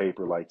teams on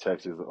paper like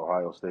Texas,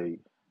 Ohio State,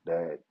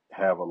 that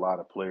have a lot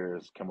of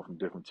players coming from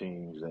different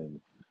teams,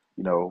 and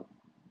you know,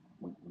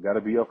 we got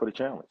to be up for the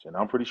challenge, and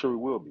I'm pretty sure we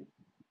will be.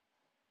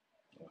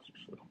 That's for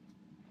sure.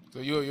 So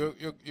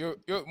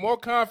you're more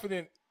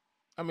confident.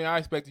 I mean, I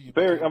expected you to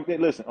be Very,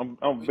 confident. listen,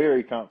 I'm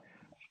very confident.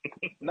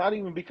 Not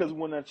even because we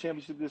won that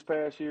championship this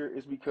past year.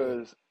 It's Yeah.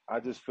 because I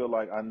just feel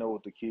like I know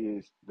what the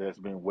kids that's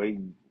been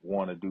waiting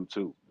want to do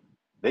too.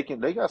 They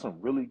got some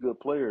really good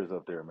players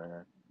up there,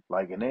 man.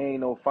 Like, and they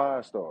ain't no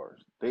 5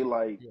 stars. They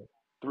like Yeah.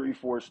 3,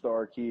 4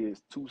 star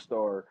kids, 2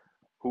 star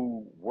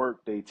who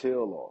work they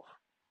tail off.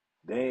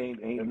 They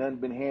ain't nothing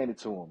been handed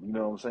to them. You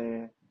know what I'm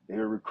saying? They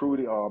were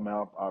recruited. Oh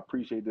man, I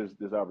appreciate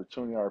this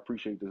opportunity. I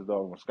appreciate this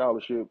dog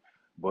scholarship,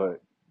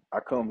 but I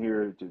come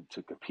here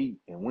to compete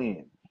and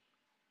win.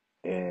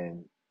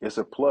 And it's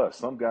a plus.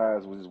 Some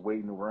guys was just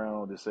waiting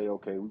around to say,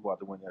 okay, we want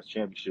to win this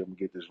championship and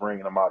get this ring,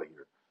 and I'm out of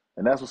here.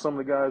 And that's what some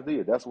of the guys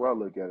did. That's where I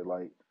look at it.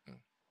 Like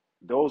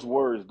those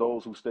words,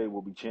 those who stay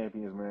will be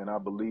champions, man. I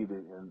believe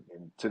it,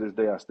 and to this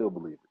day, I still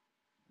believe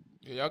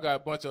it. Yeah, y'all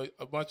got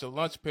a bunch of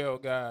lunch pail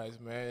guys,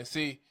 man. And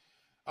see,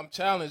 I'm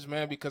challenged,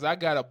 man, because I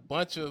got a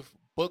bunch of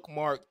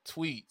bookmarked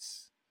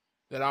tweets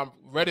that I'm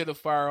ready to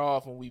fire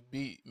off when we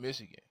beat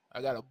Michigan.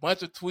 I got a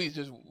bunch of tweets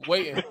just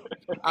waiting.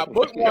 I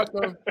bookmarked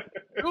them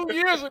 2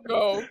 years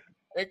ago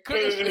and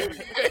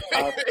couldn't.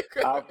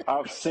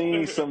 I've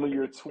seen some of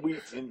your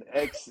tweets and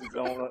X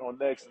on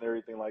X and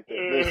everything like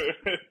that.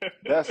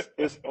 Listen,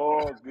 it's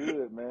all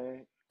good,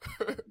 man.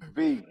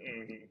 B,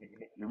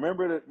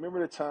 remember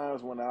the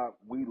times when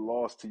we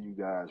lost to you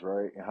guys,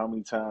 right? And how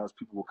many times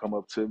people will come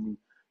up to me,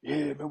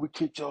 yeah, man, we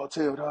kicked y'all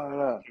tail, da da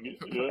da.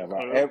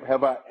 Yeah.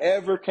 Have I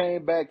ever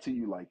came back to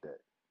you like that?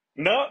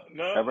 No,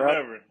 Have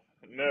I?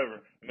 never.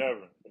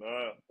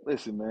 No.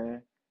 Listen,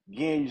 man.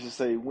 Again, used to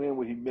say win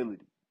with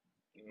humility.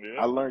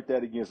 Yeah. I learned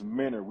that against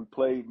Menor. We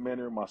played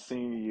Menor my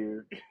senior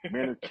year.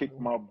 Menor kicked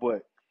my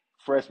butt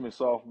freshman,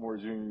 sophomore,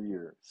 junior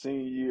year.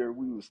 Senior year,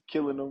 we was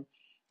killing them.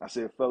 I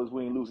said, fellas,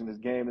 we ain't losing this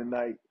game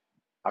tonight.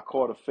 I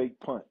caught a fake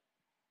punt,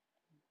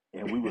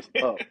 and we was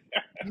up.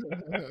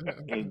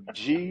 And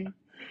G,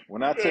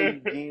 when I tell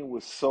you, Ginn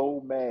was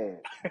so mad.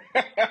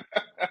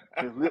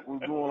 His lip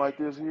was going like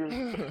this here.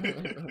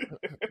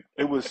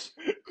 It was,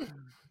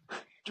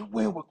 you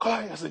win with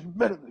class and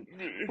humility.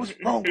 What's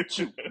wrong with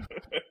you?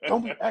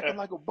 Don't be acting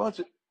like a bunch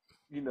of,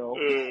 you know.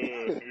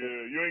 Yeah.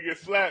 You ain't get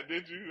slapped,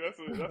 did you? That's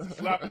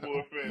a slappable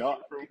offense. No.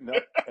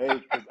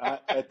 Hey, because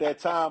at that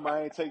time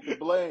I ain't take the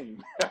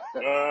blame.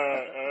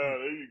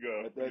 There you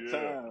go. At that Yeah.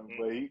 time,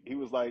 but he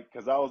was like,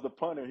 because I was the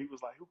punter. He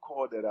was like, who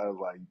called that? I was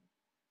like,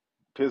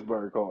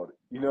 Pittsburgh called it.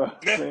 You know what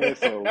I'm saying?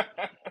 So,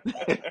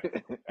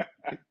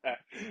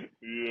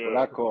 but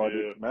I called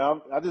it,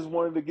 man. I just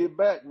wanted to get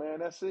back, man.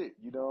 That's it.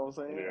 You know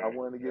what I'm saying? I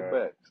wanted to get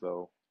back.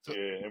 So.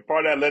 Yeah, and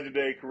part of that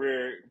legendary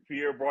career,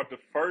 Pierre brought the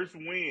first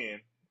win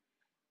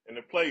in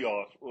the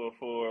playoffs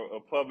for a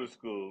public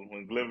school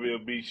when Glenville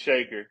beat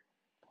Shaker.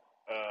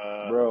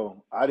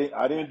 Bro, I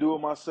didn't do it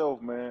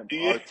myself, man.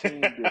 Yeah. Our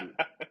team did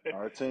it.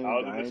 Our I team.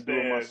 was in I the ain't do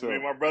it stands. Me myself.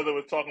 and my brother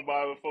was talking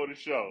about it before the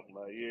show.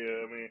 Like,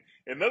 yeah, I mean,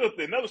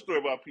 another story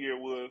about Pierre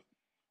was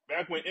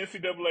back when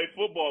NCAA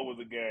football was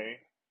a game.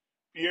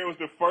 Pierre was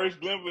the first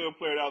Glenville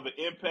player that was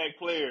an impact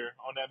player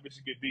on that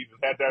Michigan defense.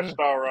 Had that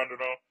star under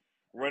them,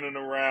 running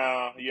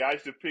around. Yeah, I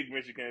used to pick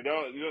Michigan.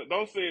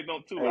 Don't say it,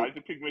 don't too. I Hey, used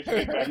to pick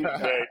Michigan back in the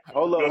day.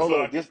 hold So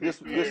up. I could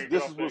pick Pierre and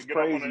This is what's get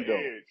off on crazy the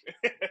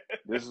though.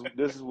 edge.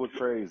 This is what's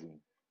crazy.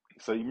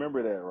 So you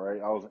remember that,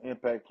 right? I was an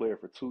impact player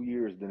for 2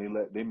 years. Then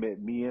they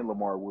met me and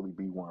Lamar Willie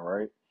B1,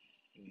 right?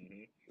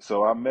 Mm-hmm.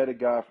 So I met a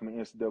guy from the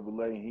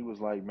NCAA, and he was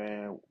like,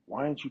 "Man,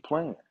 why ain't you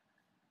playing?"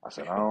 I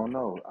said, "I don't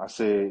know." I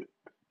said,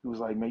 he was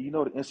like, "Man, you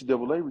know the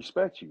NCAA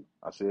respect you."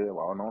 I said,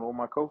 "Well, I don't know,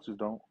 my coaches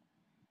don't."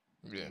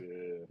 Yeah.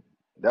 Yeah.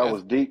 That That's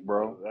was deep,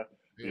 bro. That,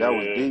 yeah. That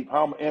was yeah. deep.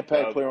 How I'm an That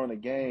impact was, player on the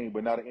game,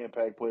 but not an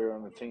impact player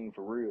on the team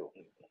for real.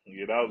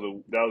 yeah, that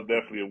was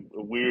definitely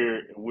a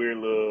weird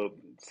little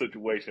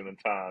situation and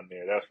time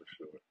there. That's for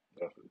sure.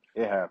 That's for,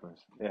 It happens.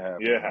 It yeah,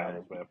 happens, it man.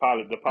 happens, man.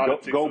 The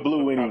politics Go of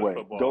blue college anyway.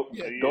 football.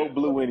 Yeah. Go So,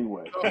 blue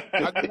anyway. so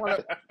I just want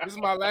to. This is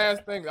my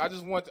last thing.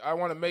 I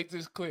want to make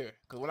this clear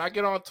because when I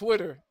get on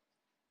Twitter,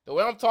 the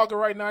way I'm talking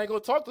right now, I ain't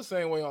gonna talk the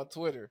same way on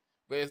Twitter.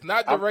 But it's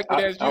not directed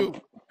at I'm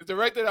you. It's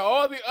directed at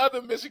all the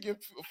other Michigan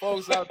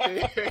folks out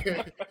there.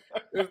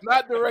 It's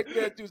not directed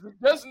at you. So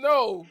just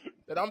know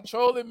that I'm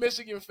trolling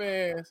Michigan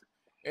fans,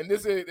 and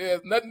it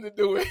has nothing to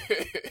do with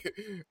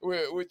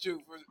with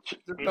you.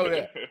 Just know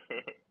that.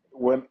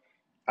 when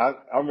I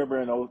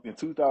remember in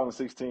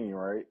 2016,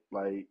 right?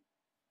 Like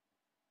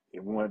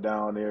if we went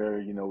down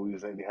there,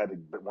 they had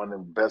one of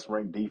the best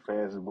ranked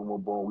defenses. Boom,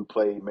 boom, boom. We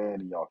played,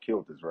 man, and y'all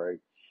killed us, right?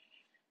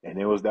 And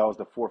that was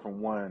the 4th and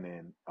 1,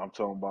 and I'm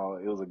talking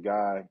about it was a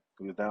guy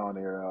who was down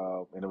there,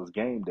 and it was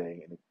game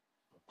day, and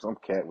some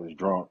cat was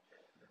drunk,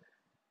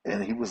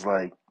 and he was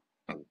like,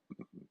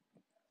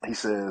 he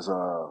says,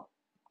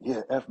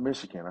 "Yeah, F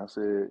Michigan." I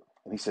said,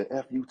 and he said,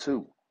 "F you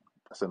too."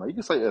 I said, "No, you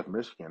can say F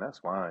Michigan. That's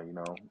fine.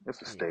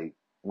 It's a state,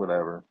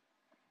 whatever."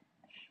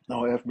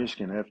 No, F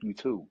Michigan, F you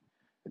too.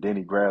 And then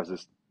he grabs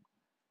this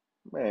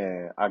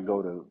man. I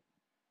go to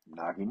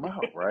knock him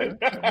out, right?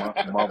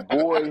 And my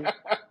boy,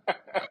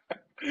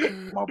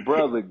 my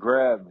brother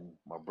grabbed me.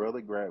 My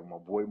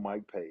boy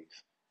Mike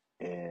Pace,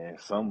 and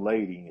some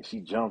lady, and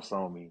she jumps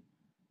on me,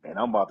 and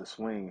I'm about to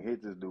swing and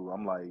hit this dude.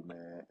 I'm like,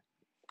 man,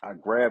 I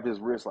grab his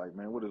wrist, like,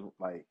 man, what is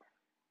like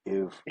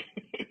if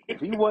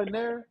he wasn't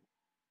there,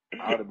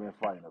 I would have been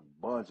fighting a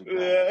bunch of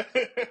Yeah.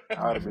 guys.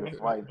 I would have been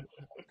fighting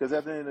because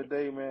at the end of the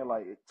day, man,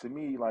 like to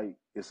me, like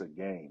it's a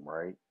game,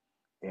 right?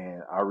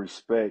 And I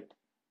respect.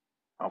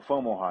 I'm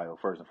from Ohio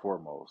first and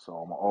foremost, so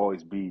I'm gonna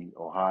always be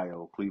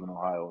Ohio, Cleveland,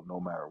 Ohio, no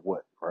matter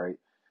what, right?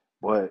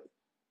 But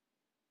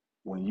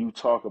when you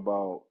talk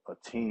about a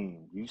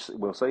team,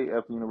 say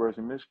F the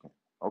University of Michigan,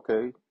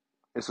 okay,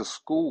 it's a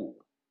school.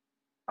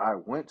 I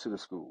went to the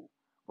school,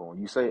 but when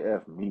you say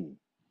F me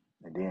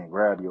and then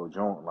grab your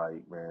joint,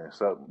 like man,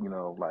 something,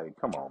 like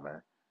come on,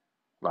 man,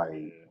 like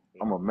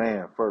Yeah. I'm a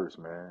man first,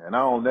 man, and I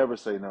don't never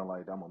say nothing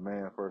like that. I'm a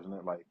man first,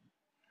 and like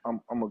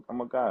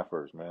I'm a guy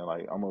first, man.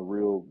 Like I'm a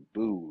real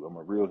dude. I'm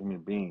a real human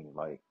being.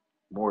 Like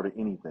more than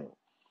anything.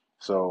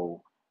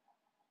 So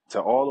to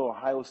all the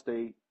Ohio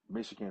State,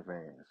 Michigan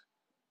fans,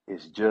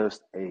 it's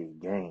just a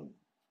game.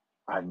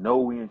 I know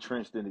we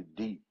entrenched in it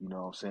deep. You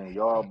know what I'm saying?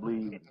 Y'all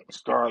bleed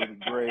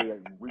scarlet gray,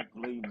 we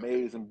bleed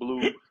maize and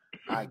blue.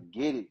 I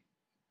get it,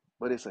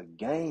 but it's a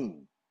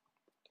game.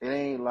 It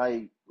ain't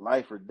like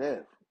life or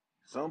death.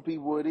 Some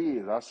people it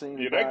is. I seen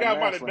a Yeah, that guy in guy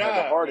might have Massillon have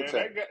a died, heart man.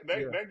 attack. Yeah.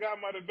 That guy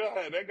might have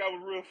died. That guy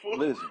was real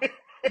Listen,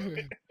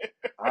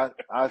 full.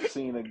 I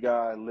seen a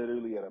guy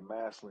literally at a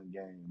Massillon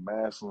game,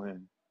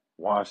 Massillon,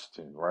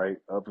 Washington, right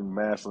up in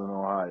Massillon,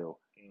 Ohio,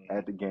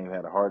 at the game,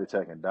 had a heart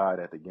attack and died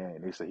at the game.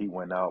 They said he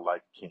went out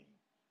like a king.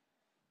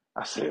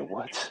 I said,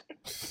 what?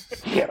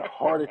 He had a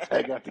heart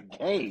attack at the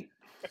game.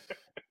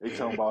 They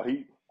talking about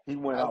he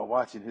went I, out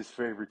watching his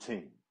favorite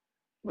team.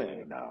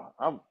 Man, nah,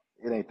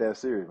 it ain't that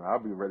serious, man. I'll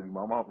be ready to be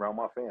around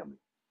my family.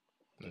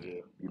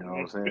 Yeah. You know what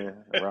I'm saying?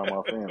 Around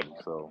my family.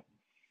 So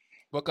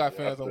Buckeye Yeah, I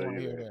fans don't feel want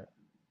to you, hear man.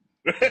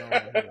 that. They don't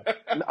want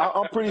to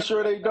I'm pretty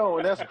sure they don't,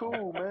 and that's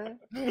cool, man.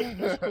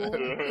 That's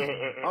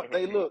hear cool.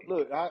 They look.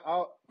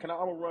 I'm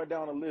gonna run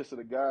down a list of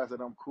the guys that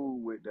I'm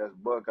cool with. That's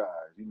Buckeyes.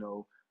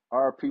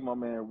 R.P. my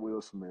man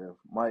Will Smith,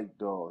 Mike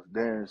Dawes,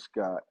 Darren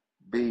Scott,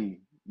 B,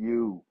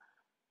 U,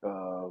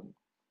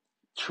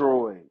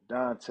 Troy,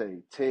 Dante,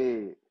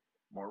 Ted,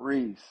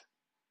 Maurice,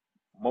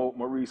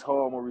 Maurice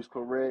Hall, Maurice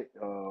Correct.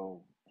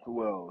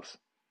 Who else?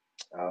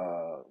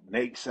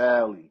 Nate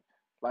Sally.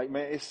 Like,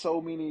 man, it's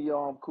so many of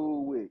y'all I'm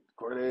cool with.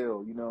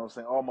 Cordell, you know what I'm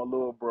saying? All my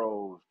little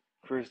bros.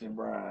 Christian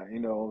Bryan, you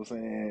know what I'm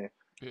saying?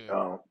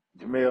 yeah.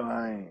 Jamel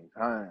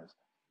Hines,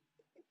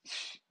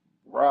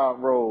 Rob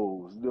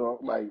Rose,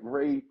 like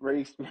Ray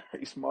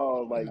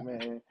Smalls, like,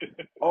 man,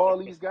 all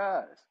these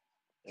guys.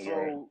 Right.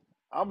 So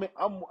I'm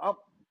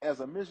as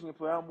a Michigan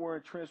player, I'm more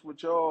entrenched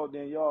with y'all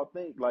than y'all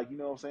think. Like, you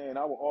know what I'm saying?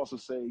 I would also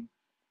say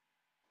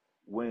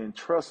when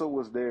Tressel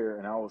was there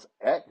and I was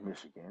at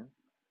Michigan,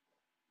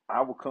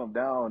 I would come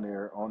down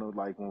there on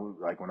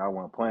when I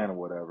wasn't playing or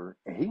whatever,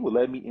 and he would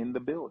let me in the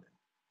building.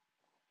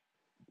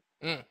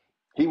 Mm.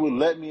 He would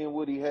let me in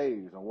Woody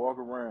Hayes and walk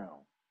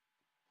around.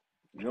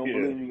 You don't Yeah.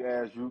 believe me?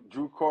 Ask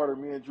Drew Carter.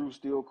 Me and Drew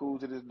still cool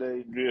to this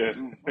day. Yeah.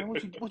 Drew, man,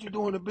 what you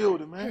doing in the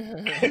building,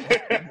 man?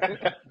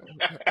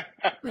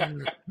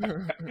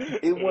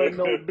 It wasn't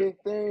no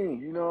big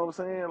thing. You know what I'm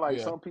saying? Like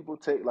Yeah. some people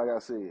take, like I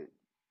said,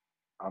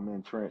 I'm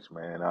entrenched,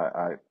 man.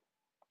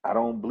 I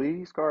don't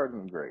bleed scarlet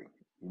and gray.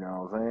 You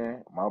know what I'm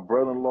saying? My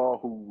brother-in-law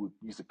who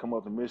used to come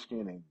up to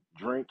Michigan and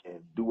drink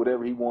and do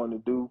whatever he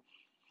wanted to do.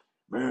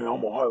 Man,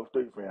 I'm a Ohio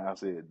State fan. I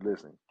said,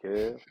 listen,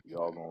 Kev,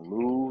 y'all gonna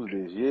lose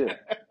this year.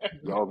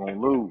 Y'all gonna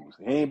lose.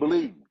 He ain't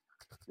believe me.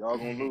 Y'all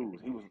gonna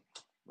lose. He was,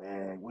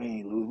 man, we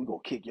ain't lose. We gonna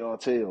kick y'all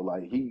tail.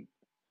 Like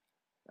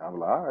I was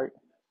like, all right,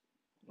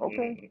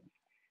 okay.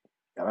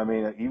 And I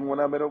mean, even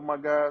when I met up with my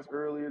guys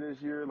earlier this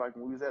year, like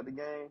when we was at the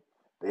game,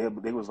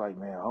 they was like,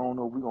 man, I don't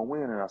know if we gonna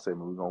win. And I said,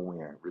 man, we gonna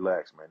win.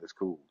 Relax, man. It's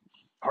cool.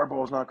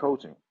 Harbaugh's not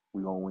coaching.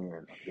 We gonna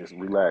win. Just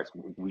relax.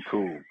 We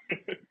cool.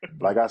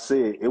 Like I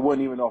said, it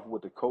wasn't even off of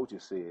what the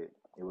coaches said.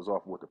 It was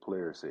off of what the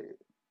players said.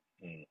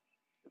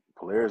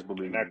 Players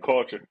believe that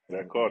culture.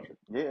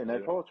 Yeah, and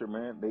that culture,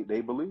 man. They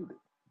believed it.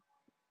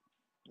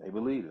 They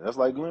believed it. That's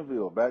like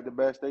Glenville,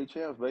 back-to-back state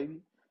champs,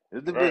 baby.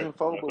 It's Division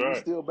 4, but we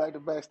still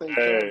back-to-back state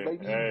champs,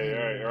 baby.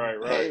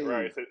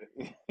 Right.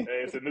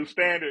 It's a new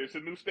standard. It's a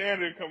new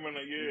standard coming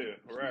up. Yeah,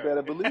 right. You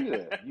better believe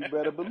that. You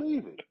better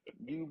believe it.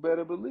 You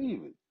better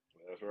believe it.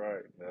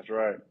 That's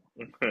right.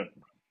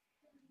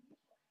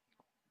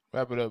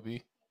 Wrap it up,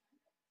 B.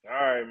 All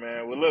right,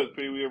 man. Well, look,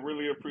 P, we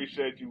really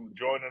appreciate you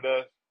joining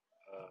us.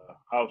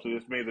 Obviously,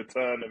 this means a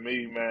ton to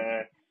me,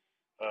 man.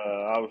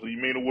 Obviously, you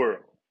mean the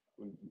world.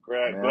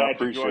 Glad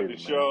you joined the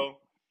show.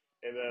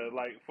 And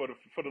like for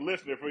the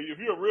listener, if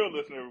you're a real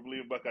listener of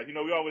Believe Buckeyes,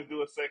 we always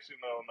do a section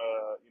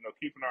on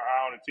keeping our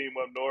eye on the team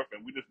up north,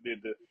 and we just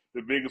did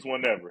the biggest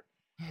one ever.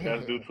 And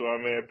that's due to our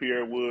man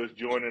Pierre Woods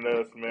joining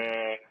us,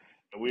 man.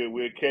 And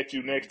we'll catch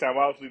you next time.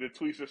 Obviously, the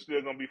tweets are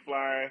still gonna be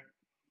flying.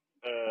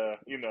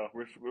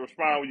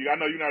 Respond with you. I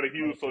know you're not a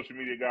huge social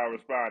media guy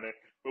responding,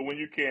 but when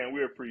you can,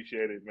 we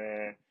appreciate it,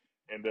 man.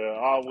 And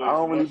always, I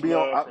don't really much be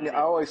love on. from me.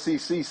 I always see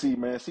CC,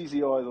 man.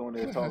 CC always on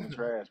there talking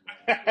trash,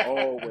 man.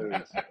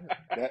 Always.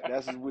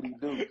 That's just what he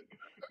do.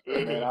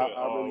 Man,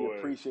 I really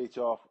appreciate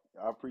y'all.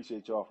 I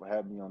appreciate y'all for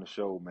having me on the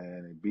show,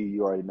 man. And B,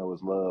 you already know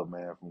his love,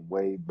 man, from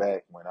way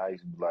back when I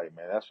used to be like,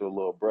 man, that's your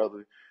little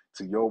brother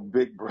to your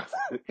big brother.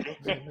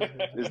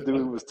 This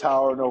dude was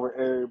towering over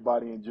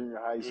everybody in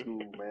junior high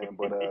school, man.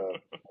 But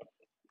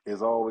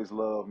it's always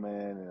love,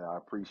 man, and I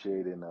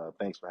appreciate it. And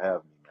thanks for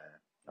having me, man.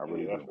 I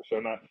really do. For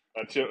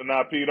sure.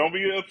 Now, P, don't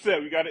be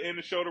upset. We got to end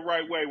the show the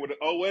right way with an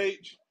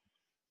OH.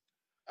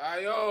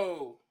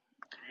 I-O.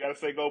 You got to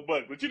say go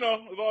Bucks. But, it's all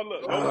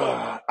love. Go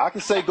Bucks. I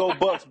can say go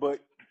Bucks, but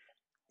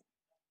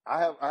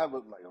I have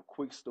a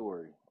quick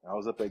story. I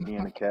was up at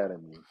Gann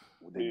Academy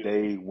the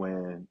day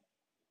when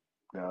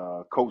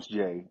Coach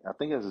J, I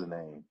think that's his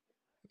name,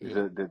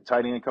 the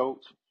tight end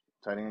coach,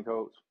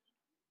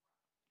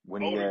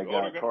 when he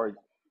got card.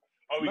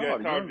 Oh, we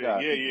got Young guy.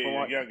 Yeah,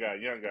 young guy.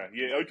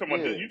 Yeah, you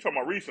talking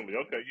about recently?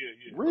 Okay,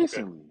 yeah.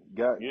 Recently,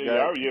 okay.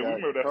 We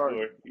remember that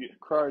story.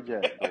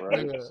 Carjacked,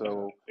 right?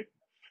 So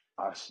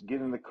I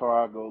get in the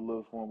car, I go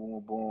look for him,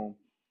 boom, boom,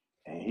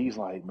 and he's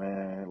like,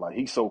 man, like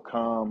he's so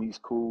calm, he's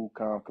cool,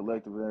 calm,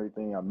 collective, and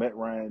everything. I met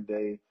Ryan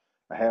Day.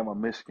 I had my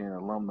Michigan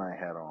alumni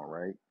hat on,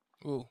 right?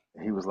 Ooh.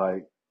 And he was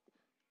like,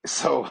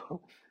 so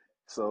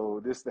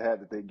this is the hat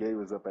that they gave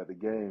us up at the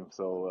game.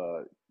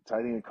 So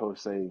tight end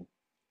coach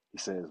he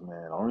says,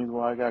 man, the only reason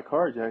why I got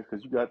carjacked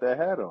because you got that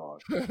hat on.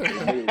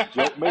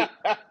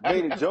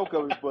 Made a joke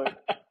of it,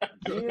 but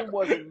Jen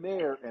wasn't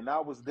there and I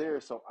was there,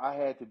 so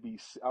I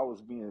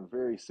was being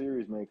very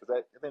serious, man, because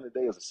at the end of the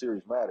day, it's a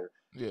serious matter.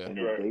 Yeah. And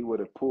if they would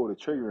have pulled a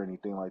trigger or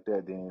anything like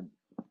that, then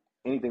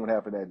anything would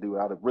happen to that dude,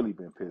 I'd have really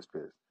been pissed.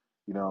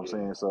 You know what I'm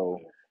saying? So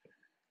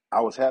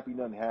I was happy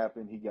nothing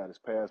happened. He got his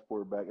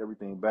passport back,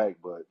 everything back,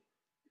 but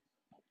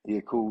he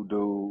a cool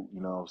dude, you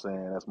know what I'm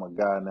saying? That's my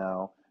guy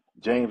now.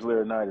 James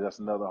Laurinaitis, that's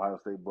another Ohio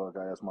State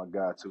Buckeye. That's my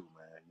guy too,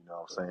 man. You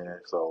know what I'm saying?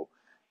 So,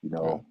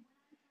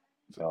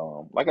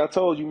 like I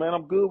told you, man,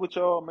 I'm good with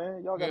y'all,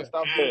 man. Y'all got to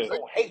stop being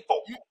so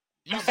hateful.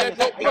 You said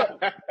go Bucks.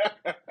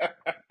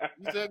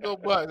 You said go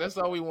Bucks. That's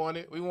all we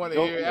wanted. We want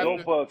to hear.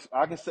 Go Bucks.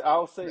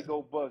 I'll say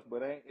go Bucks,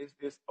 but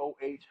it's OH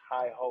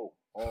high ho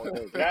all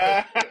day.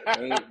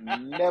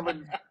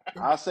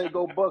 I say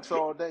go Bucks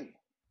all day.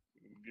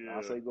 Yeah,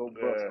 I say go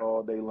Bucks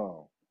all day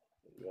long.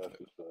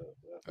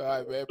 All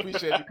right, man.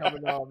 Appreciate you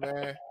coming on,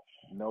 man.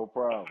 No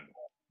problem.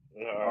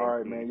 All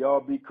right, man. Y'all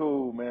be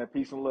cool, man.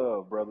 Peace and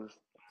love, brothers.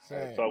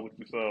 Same. Talk with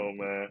you soon,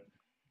 man.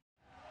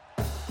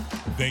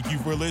 Thank you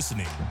for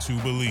listening to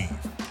Believe.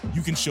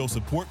 You can show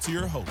support to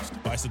your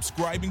host by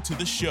subscribing to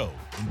the show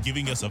and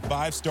giving us a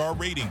 5-star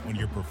rating on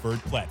your preferred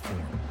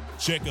platform.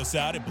 Check us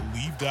out at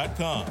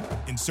Believe.com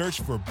and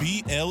search for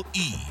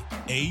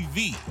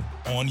BLEAV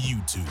on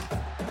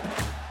YouTube.